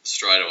Lyon,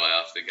 straight away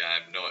after the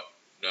game,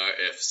 no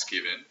F's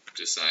given,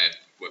 just saying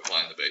we're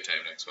playing the B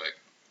team next week.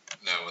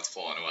 No one's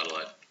flying to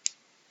Adelaide.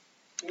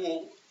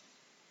 Well,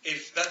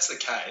 if that's the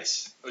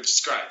case, which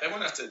is great, they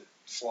won't have to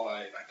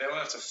fly. They won't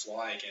have to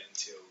fly again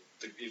until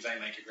if they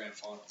make a grand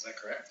final. Is that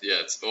correct?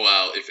 Yeah.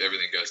 If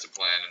everything goes to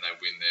plan and they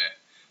win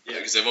there,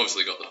 because they've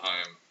obviously got the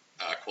home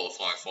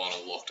qualifying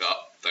final locked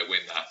up. They win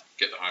that,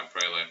 get the home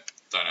prelim,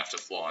 don't have to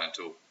fly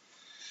until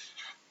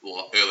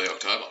early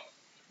October,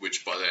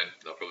 which by then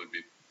they'll probably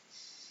be.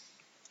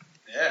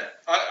 Yeah,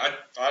 I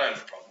don't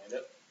have a problem with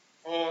it.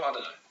 Or I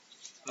don't know.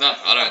 No,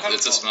 I don't.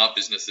 It's a smart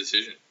business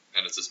decision,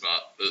 and it's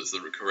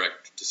the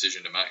correct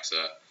decision to make. So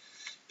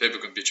people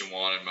can bitch and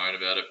whine and moan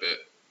about it,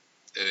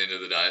 but at the end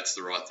of the day, it's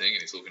the right thing,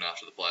 and he's looking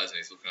after the players and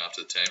he's looking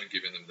after the team and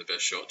giving them the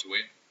best shot to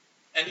win.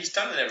 And he's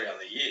done it every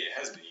other year,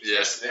 hasn't he? He's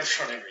rested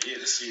everyone every year.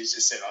 This year he's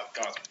just said,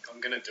 guys, I'm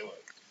going to do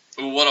it.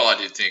 Well, what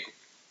I did think,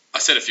 I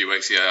said a few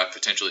weeks ago, I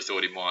potentially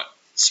thought he might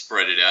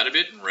spread it out a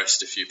bit and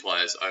rest a few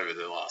players over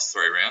the last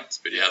 3 rounds,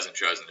 but he hasn't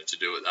chosen to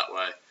do it that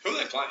way. Who are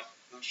they playing?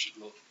 I should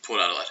look.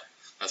 Port Adelaide.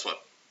 That's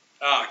what.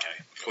 Oh,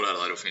 okay. Port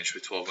Adelaide will finish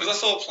with 12 wins. Because I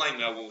thought playing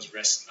Melbourne was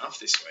rest enough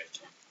this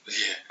week.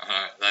 Yeah, I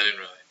know. They didn't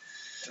really.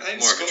 They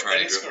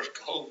didn't score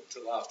a goal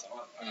till half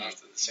time,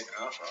 after the second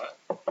half,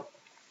 right?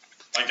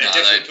 Like, they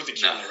definitely put the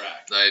key in the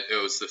rack.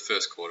 It was the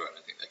first quarter, and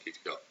I think they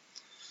kicked a goal.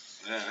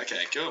 Yeah,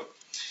 okay, cool.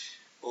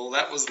 Well,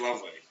 that was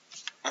lovely.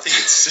 I think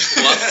it's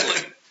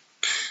Lovely.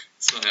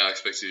 That's not how I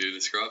expected you to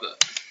describe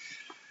that.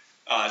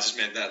 I just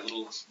meant that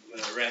little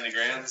around the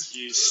grounds.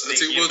 It's good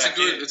to be able to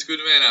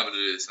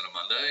do this on a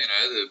Monday. You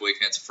know, the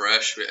weekend's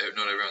fresh.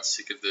 Not everyone's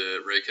sick of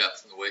the recap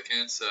from the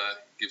weekend, so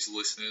it gives the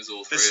listeners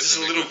all three There's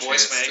of them just a little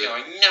voice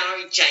man going,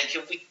 "No,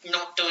 Jacob, we're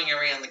not doing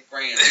around the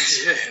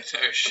grounds." Yeah,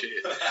 no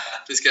shit.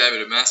 Just gave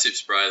it a massive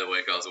spray the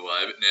week I was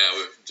away, but now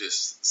we're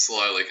just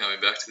slowly coming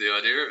back to the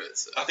idea of it.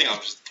 So. I think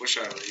I'm just a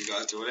pushover. You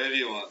guys do whatever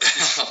you want.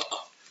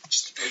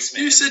 Just a piece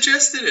man. You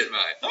suggested it,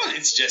 mate. No, I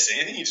didn't suggest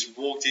anything. You just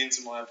walked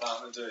into my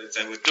apartment and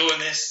said, "We're doing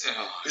this.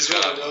 This is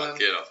what we're doing."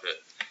 Get off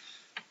it.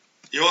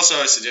 You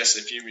also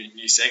suggested a few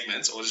new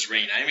segments, or just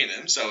renaming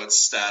them. So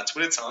it's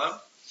Twitter time.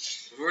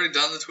 We've already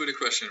done the Twitter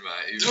question,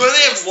 mate. We only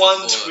have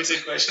one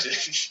Twitter question.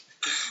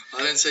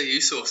 I didn't say you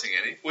sourcing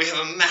any. We have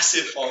a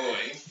massive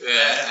following.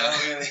 Yeah.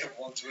 We only have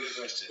one Twitter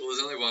question. Well,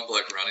 there's only one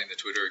bloke running the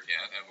Twitter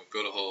account, and we've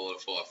got a whole lot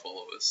of 5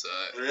 followers, so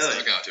really? It's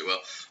not going too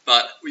well.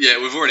 But, yeah,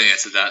 we've already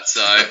answered that,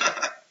 so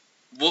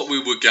what we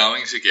were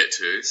going to get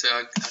to, so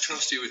I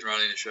trust you with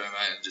running the show,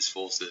 mate, and just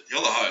falls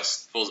You're the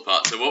host. Falls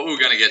apart. So what we were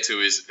going to get to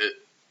is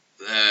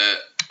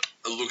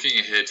looking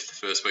ahead to the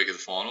first week of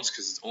the finals,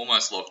 because it's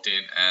almost locked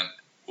in, and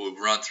we'll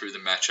run through the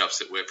matchups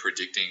that we're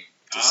predicting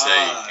to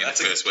see in the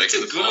first week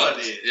of the finals.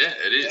 Idea. Yeah,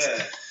 it is.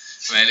 Yeah.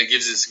 I mean, it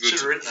gives us a good. Should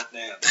have written that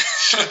down.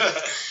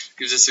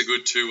 Gives us a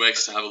good 2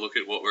 weeks to have a look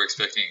at what we're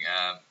expecting.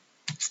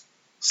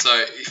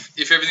 So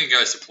if everything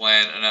goes to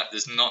plan, and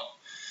there's not,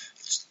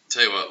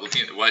 tell you what,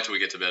 wait till we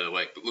get to bet of the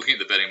week. But looking at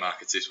the betting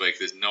markets this week,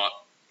 there's not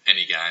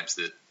any games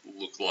that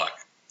look like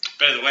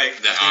bet of the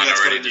week that aren't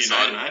already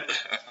decided.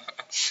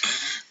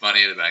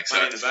 Money in the bank.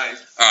 Money in the bank.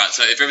 All right.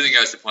 So if everything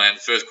goes to plan,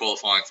 the first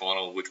qualifying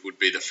final, which would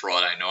be the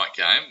Friday night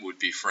game, would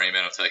be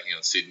Fremantle taking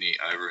on Sydney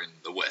over in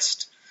the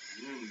West.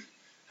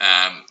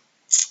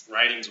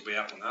 Ratings will be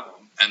up on that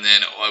one. And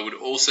then I would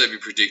also be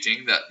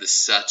predicting that the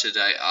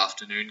Saturday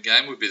afternoon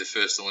game would be the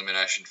first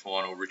elimination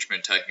final,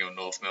 Richmond taking on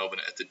North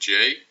Melbourne at the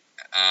G.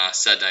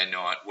 Saturday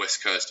night,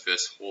 West Coast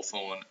versus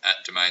Hawthorn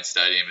at Domain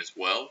Stadium as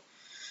well.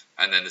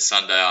 And then the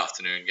Sunday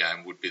afternoon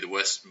game would be the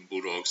Western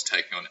Bulldogs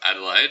taking on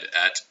Adelaide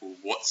at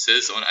what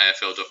says on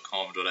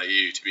afl.com.au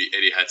to be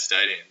Etihad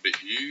Stadium.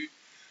 But you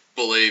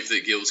believe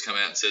that Gill's come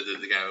out and said that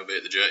the game will be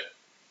at the G?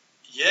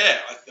 Yeah,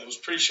 I was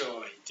pretty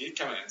sure he did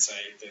come out and say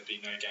there'd be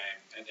no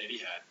game at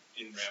Etihad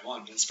in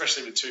round 1,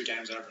 especially with 2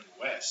 games over in the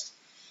West.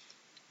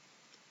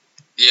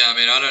 Yeah, I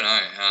mean, I don't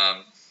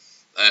know.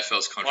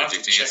 AFL's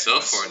contradicting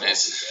itself, or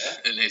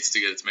it needs to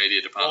get its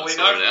media department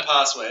sorted out. Well, we know from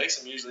past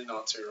weeks, I'm usually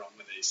not too wrong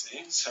with these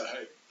things, so...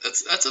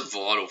 That's a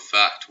vital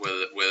fact,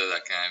 whether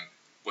that game,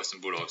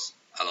 Western Bulldogs,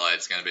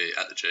 Adelaide's going to be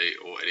at the G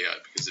or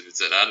Etihad, because if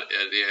it's at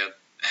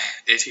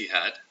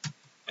Etihad,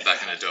 I'm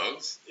backing the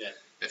Dogs. Yeah.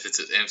 If it's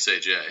at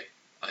MCG,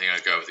 I think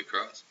I'd go with the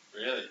Crows.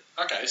 Really?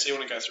 Okay, so you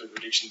want to go through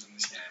predictions in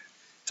this game.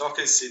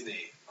 Dockers,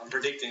 Sydney. I'm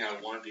predicting I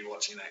won't be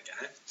watching that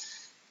game.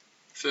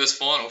 First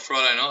final,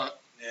 Friday night.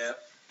 Yeah.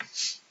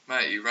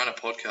 Mate, you run a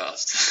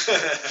podcast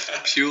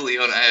purely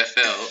on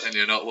AFL and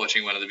you're not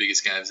watching one of the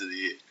biggest games of the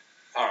year.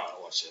 Alright,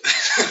 I'll watch it.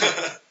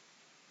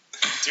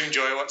 Do you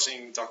enjoy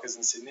watching Dockers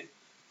in Sydney?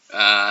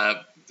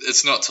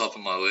 It's not top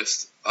of my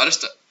list.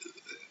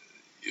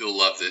 You'll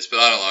love this, but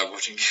I don't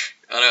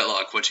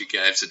like watching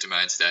games at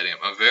Domain Stadium.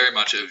 I'm very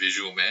much a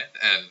visual man,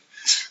 and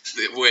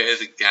where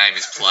the game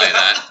is played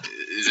at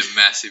is a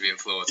massive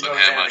influence on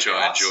how much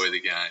I enjoy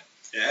the game.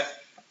 Yeah.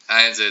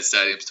 ANZ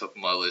Stadium's top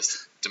of my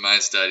list.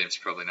 Domain Stadium's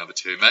probably number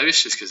 2. Maybe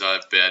it's just because I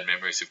have bad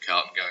memories of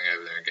Carlton going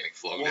over there and getting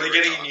flogged. Well,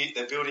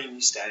 they're building a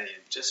new stadium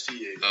just for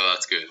you. Oh,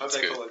 that's good. Hope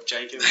they call it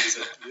Jacob. He's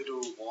a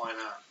little whiner.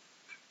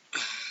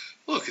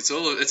 Look, it's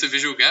a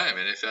visual game,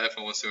 and if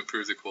AFL wants to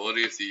improve the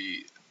quality of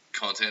the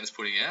content it's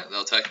putting out,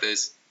 they'll take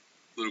these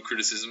little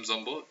criticisms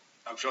on board.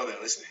 I'm sure they're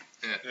listening.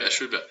 Yeah, they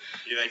should be.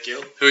 You there,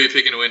 Gil? Who are you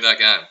picking to win that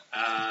game?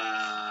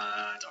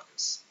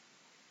 Dockers.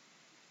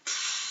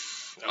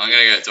 I'm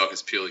going to go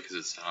Dockers purely because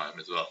it's at home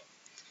as well.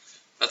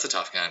 That's a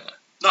tough game,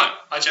 though. No,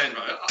 I changed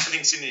my... I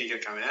think Sydney are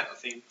going to come out. I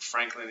think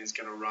Franklin is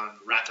going to run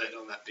rapid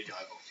on that big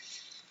oval.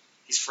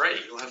 He's free.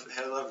 He'll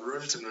have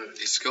room to move.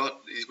 He's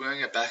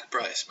wearing a back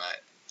brace,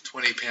 mate.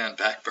 20-pound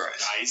back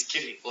brace. No, he's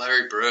kidding.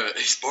 Larry Bird.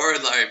 He's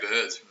borrowed Larry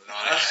Bird's from the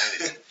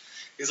 1980s.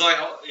 He's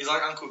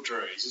like Uncle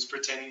Drew. He's just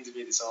pretending to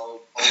be this old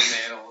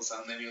man all of a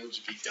sudden. Then he'll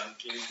just be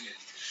dunking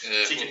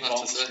and kicking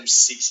bombs from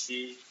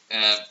 60.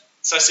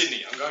 So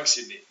Sydney. I'm going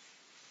Sydney.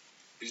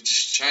 You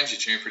just changed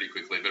your tune pretty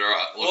quickly, but all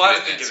right. Well, I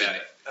didn't think about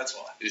it. That's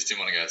why. You just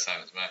didn't want to go the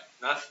same as me.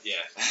 No? Yeah.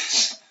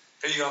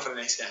 Who are you going for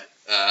the next game?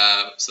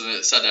 So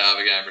the Saturday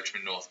other game,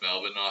 Richmond North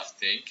Melbourne. I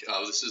think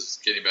this is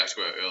getting back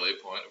to our earlier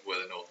point of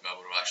whether North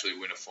Melbourne will actually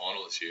win a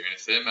final this year. And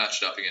if they're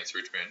matched up against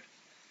Richmond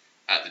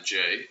at the G,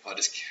 I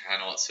just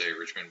cannot see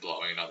Richmond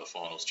blowing another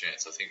finals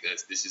chance. I think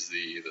this is the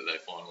year that they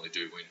finally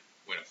do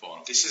win a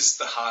final. This is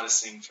the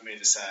hardest thing for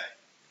me to say,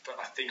 but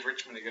I think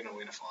Richmond are going to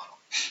win a final.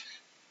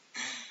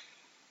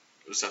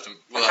 We'll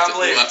have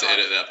to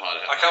edit that part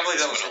out. I can't believe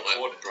that was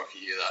recorded. Let Brocky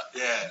hear that.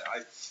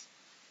 Yeah.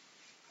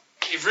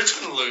 If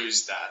Richmond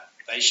lose that,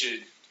 they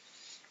should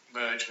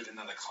merge with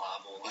another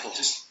club or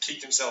just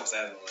kick themselves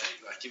out of the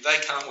league. Like if they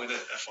can't win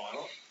a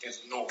final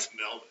against North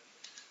Melbourne.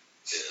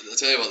 Yeah, I'll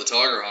tell you what, the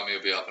Tiger Army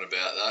will be up and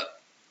about that.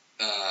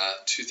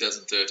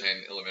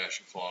 2013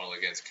 elimination final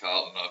against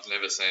Carlton. I've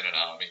never seen an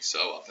army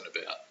so up and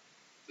about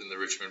than the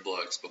Richmond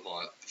blokes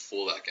before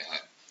that game.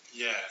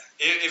 Yeah,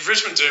 if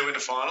Richmond do win the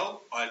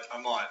final, I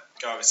might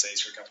go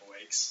overseas for a couple of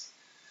weeks.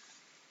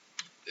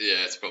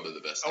 Yeah, it's probably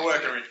the best. I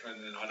work in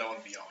Richmond and I don't want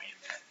to be going in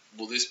there.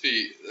 Will this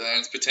be? And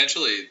it's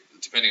potentially,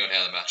 depending on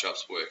how the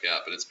matchups work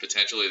out, but it's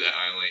potentially their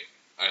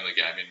only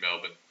game in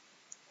Melbourne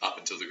up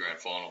until the grand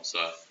final. So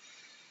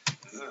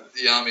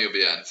the Army will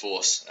be out in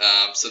force.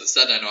 So the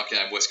Saturday night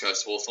game, West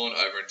Coast Hawthorn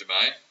over in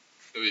Domain.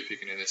 Who are you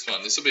picking in this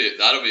one?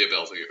 That'll be a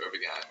belter of a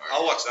game. Right?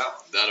 I'll watch that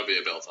one. That'll be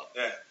a belter.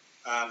 Yeah.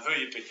 Who are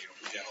you picking up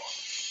with the other one?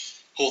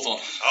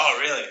 Hawthorn. Oh,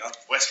 really?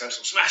 West Coast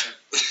will smash him.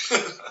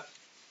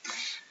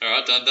 All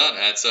right, done.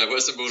 And so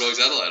Western Bulldogs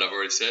Adelaide, I've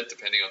already said,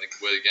 depending on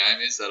where the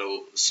game is,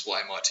 that'll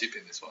sway my tip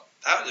in this one.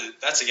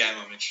 That's a game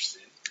I'm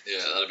interested in.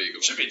 Yeah, that'll be a good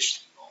one. Should be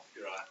interesting.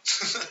 You're right.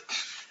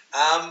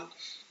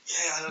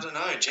 Yeah, I don't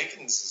know.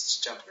 Jenkins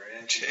is jumping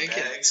around.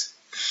 Bags.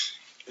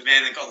 The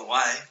man that got the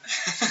way.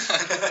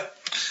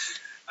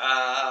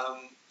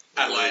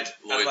 Adelaide.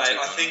 Lloyd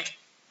I think.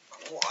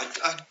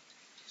 I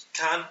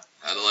can't.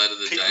 Adelaide are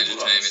the danger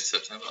team in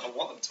September. I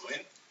want them to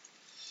win.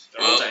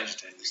 They're all danger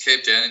teams.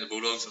 Keep downing the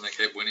Bulldogs and they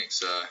keep winning,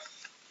 so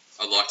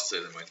I'd like to see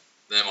them win.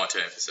 They're my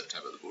team for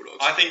September, the Bulldogs.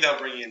 I think they'll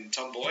bring in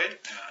Tom Boyd.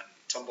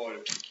 Tom Boyd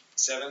will kick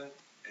 7.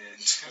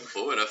 Tom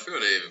Boyd, I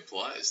forgot he even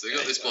plays. They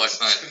got this bloke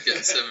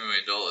getting $7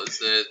 million.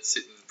 They're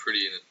sitting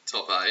pretty in the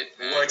top 8.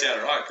 It worked out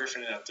alright.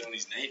 Griffin ended up doing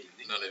his knee, didn't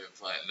he? Not even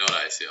playing. Not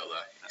ACL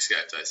though.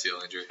 Escaped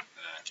ACL injury.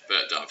 Okay.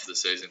 But done for the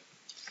season.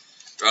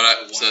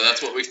 Righto, so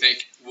that's what we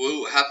think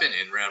will happen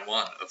in round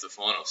 1 of the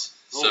finals.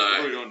 What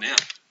are we doing now?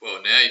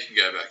 Well, now you can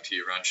go back to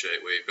your run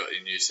sheet where you've got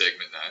your new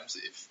segment names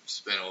that you've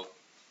spent all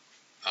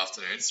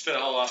afternoon. Spent a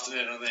whole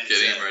afternoon on these.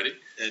 Getting them ready.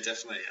 Yeah,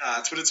 definitely.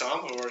 Twitter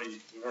time. We've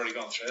already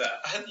gone through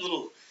that. I had a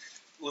little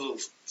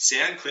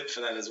sound clip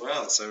for that as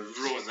well, so we've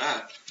ruined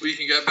that. Well, you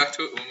can go back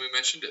to it when we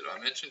mentioned it. I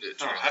mentioned it.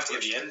 I have to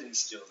get the editing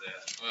skills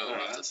out. Well,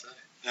 what to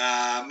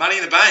say. Money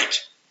in the Bank.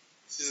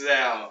 This is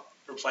our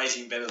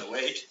replacing Bet of the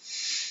Week.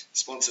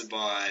 Sponsored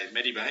by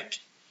Medibank.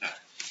 No.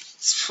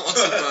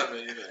 Sponsored by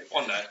Medibank.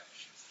 One day.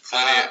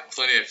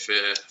 Plenty of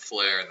fair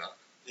flair in that.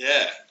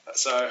 Yeah.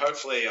 So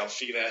hopefully I'll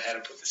figure out how to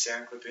put the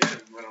sound clip in,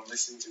 and when I'm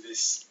listening to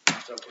this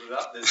after I put it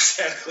up, there's a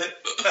sound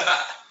clip.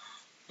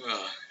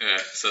 Well, yeah.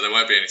 So there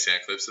won't be any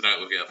sound clips, so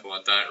don't look out for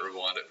one. Don't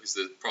rewind it because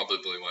there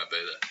probably won't be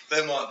there.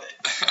 There might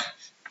be.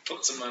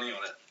 Put some money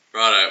on it.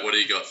 Righto, what do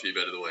you got for your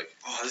Bet of the Week?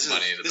 Oh, this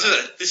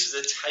is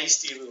a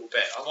tasty little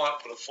bet. I might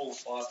put a full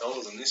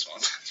 $5 on this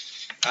one.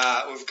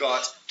 We've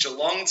got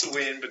Geelong to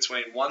win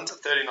between 1 to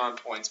 39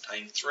 points,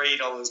 paying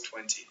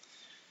 $3.20.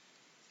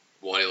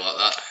 Why do you like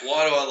that?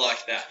 Why do I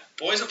like that?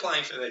 Boys are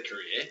playing for their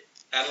career.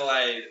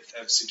 Adelaide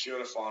have secured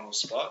a final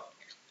spot,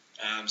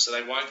 so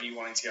they won't be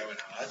wanting to go in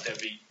hard.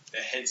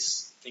 Their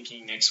heads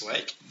thinking next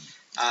week.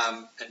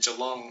 And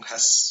Geelong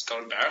has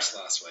got embarrassed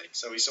last week.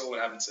 So we saw what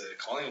happened to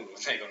Collingwood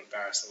when they got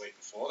embarrassed the week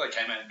before. They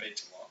came out and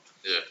beat Geelong.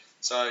 Yeah.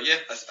 So, yeah,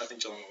 I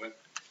think Geelong will win.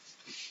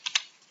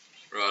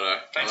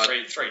 Righto.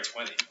 Paying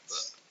 $3.20.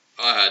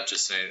 I had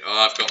just seen...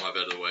 I've got my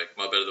Bet of the Week.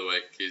 My Bet of the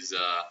Week is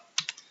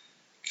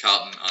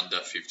Carlton under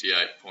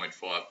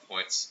 58.5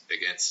 points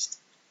against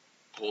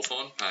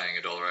Hawthorn,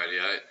 paying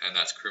 $1.88. And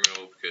that's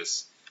criminal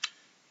because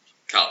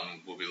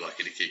Carlton will be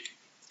lucky to kick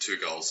 2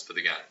 goals for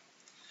the game.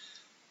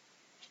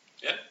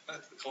 Yeah,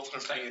 Hawthorn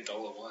are paying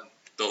 $1.01.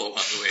 $1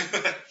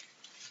 to win.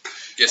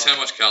 Guess how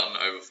much Carlton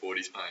over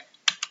 40 is paying?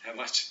 How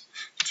much?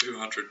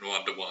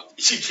 201 to 1. Are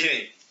you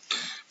kidding?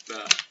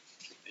 Nah.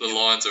 The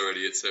line's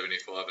already at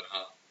 75.5.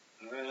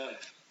 Right.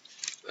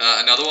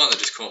 Another one that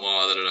just caught my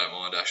eye that I don't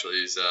mind actually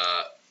is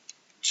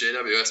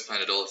GWS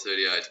paying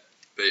 $1.38 to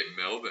beat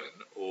Melbourne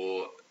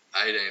or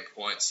 18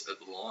 points at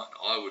the line.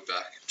 I would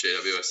back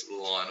GWS at the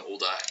line all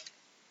day.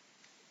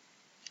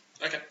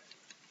 Okay.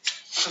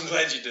 I'm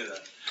glad you do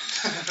that.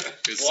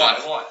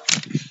 Why?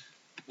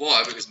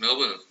 Why? Because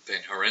Melbourne have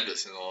been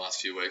horrendous in the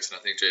last few weeks, and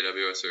I think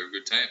GWS are a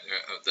good team.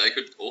 They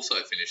could also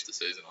finish the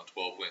season on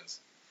 12 wins,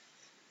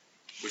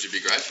 which would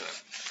be great for them.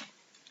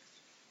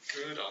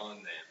 Good on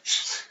them.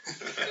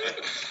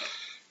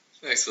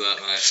 Thanks for that,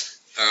 mate.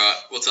 All right,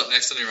 what's up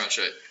next on your run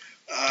sheet?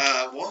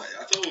 Why?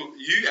 I thought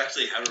you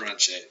actually had a run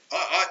sheet.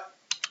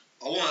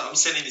 I'm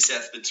sending this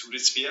out to the Twitter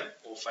sphere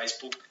or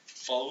Facebook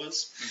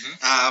followers.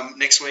 Mm-hmm.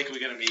 Next week we're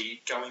going to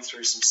be going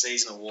through some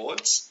season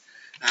awards.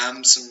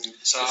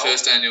 The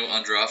first annual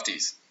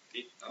Undrafties.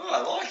 Oh,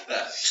 I like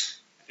that.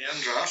 The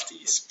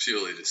Undrafties. It's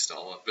purely just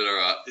stolen, but all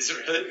right. Is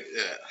it really?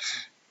 Yeah.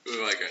 We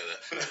won't go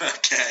there.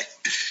 Okay.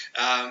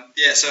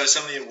 So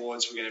some of the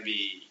awards we're going to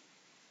be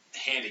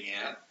handing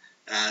out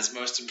as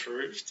Most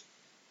Improved,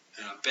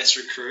 Best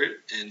Recruit,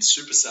 and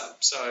Super Sub.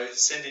 So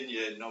send in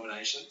your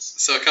nominations.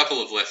 So a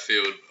couple of left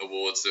field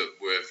awards that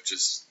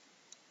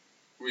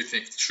we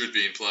think should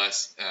be in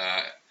place.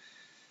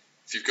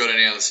 if you've got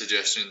any other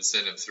suggestions,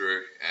 send them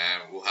through,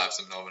 and we'll have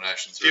some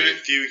nominations Give ready. a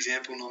few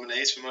example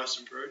nominees for most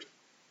improved.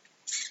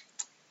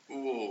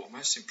 Ooh,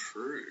 most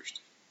improved.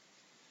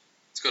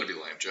 It's got to be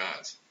Liam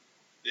Jones.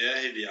 Yeah,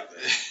 he'd be up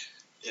there.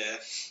 Yeah.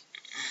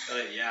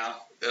 Elliot, yeah,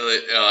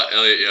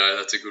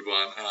 that's a good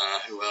one.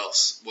 Who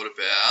else? What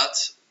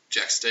about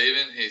Jack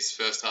Stephen? His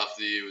first half of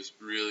the year was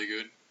really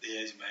good. Yeah,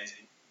 he's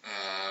amazing.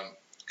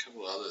 A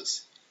couple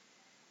others.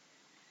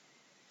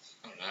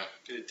 I don't know.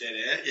 Bit of dead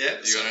air, yeah.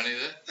 You got any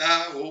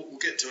there? We'll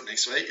get to it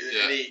next week.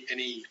 Yeah.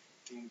 Anything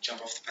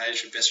jump off the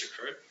page for best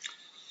recruit?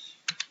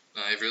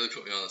 No, you've really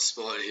put me on the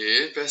spot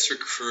here. Best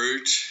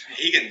recruit.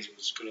 Higgins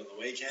was good on the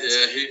weekend. Yeah,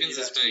 so Higgins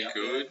has been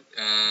good.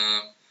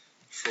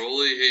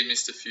 Frawley, he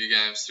missed a few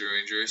games through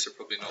injury, so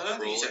probably not I don't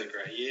Frawley. think he's had a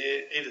great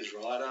year. Either's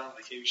Ryder.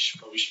 Like he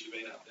probably should have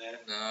been up there.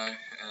 No.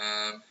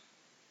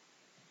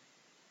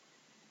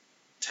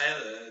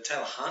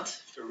 Taylor Hunt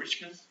for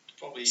Richmond.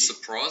 Probably.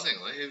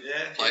 Surprisingly, he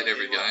Yeah, played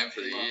every he might- game for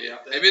the he might be year.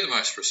 up there. Maybe the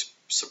most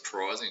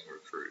surprising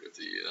recruit of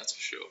the year, that's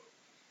for sure.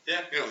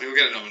 Yeah, he'll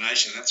get a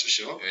nomination. That's for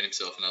sure. Earned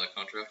himself another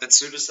contract. At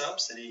Super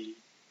Subs, anyone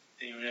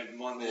have in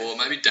mind there? Or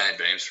maybe Dane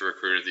Beams for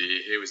recruit of the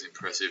year. He was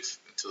impressive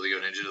until he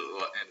got injured at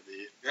the end of the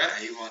year. Yeah,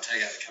 he might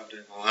take out the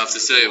captain. We'll have to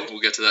see. We'll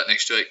get to that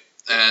next week.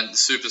 And the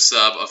super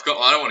sub, I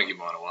don't want to give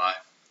mine away.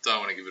 Don't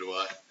want to give it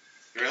away.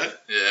 Really?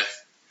 Yeah.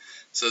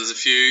 So there's a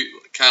few.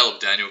 Caleb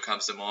Daniel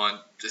comes to mind.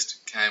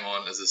 Just came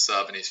on as a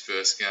sub in his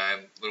first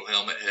game. Little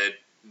helmet head.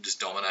 Just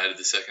dominated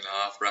the second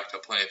half. Racked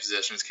up plenty of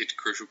possessions. Kicked a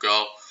crucial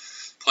goal.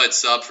 Played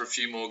sub for a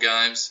few more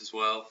games as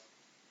well.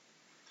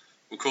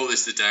 We'll call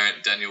this the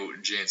Daniel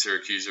Gian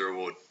Syracusa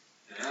Award.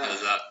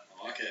 How's that?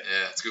 I like it.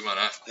 Yeah, it's a good one,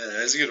 eh? Yeah,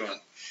 that's a good one.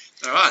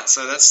 All right,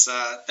 so that's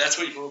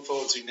what you can look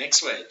forward to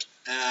next week.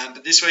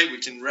 But this week we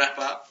can wrap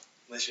up,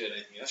 unless you had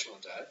anything else you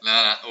want to add.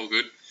 No, all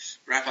good.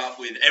 Wrap up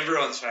with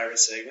everyone's favourite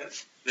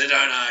segment, the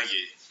Don't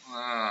Argue.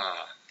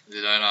 They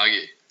don't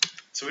argue.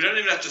 So we don't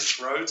even have to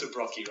throw to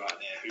Brocky right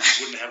now, who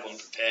wouldn't have one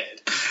prepared.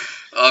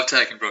 I've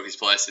taken Brocky's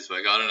place this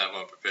week. I don't have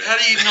one prepared. How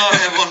do you not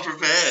have one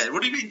prepared?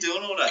 What have you been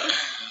doing all day?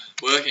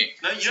 Working.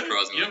 No, you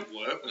surprisingly. don't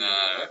work. When No,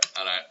 you work.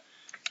 I don't.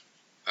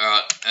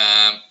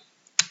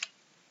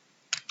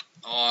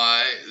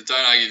 Alright, the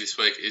Don't Argue this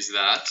week is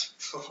that.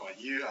 Oh,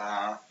 you're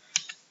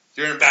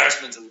an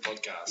embarrassment to the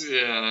podcast.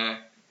 Yeah, I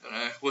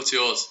know. What's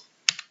yours?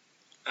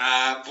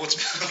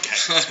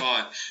 Okay, that's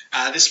fine.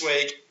 This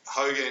week,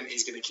 Hogan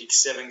is going to kick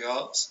 7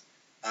 goals,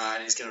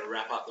 and he's going to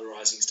wrap up the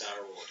Rising Star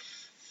Award.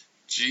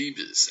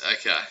 Jeebus.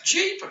 Okay.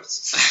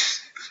 Jeepers!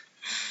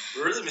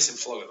 We're the missing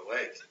flog of the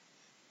week.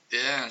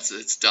 Yeah,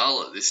 it's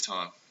dull at this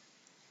time.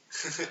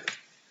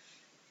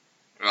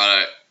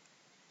 Righto.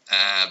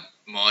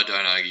 My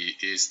Don't Argue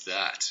is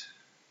that.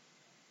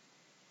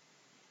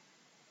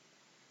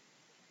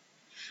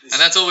 And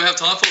that's all we have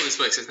time for this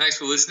week. So thanks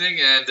for listening,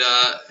 and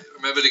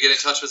remember to get in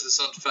touch with us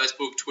on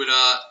Facebook, Twitter,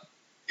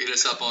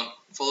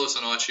 follow us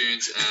on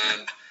iTunes,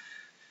 and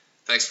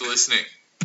thanks for listening.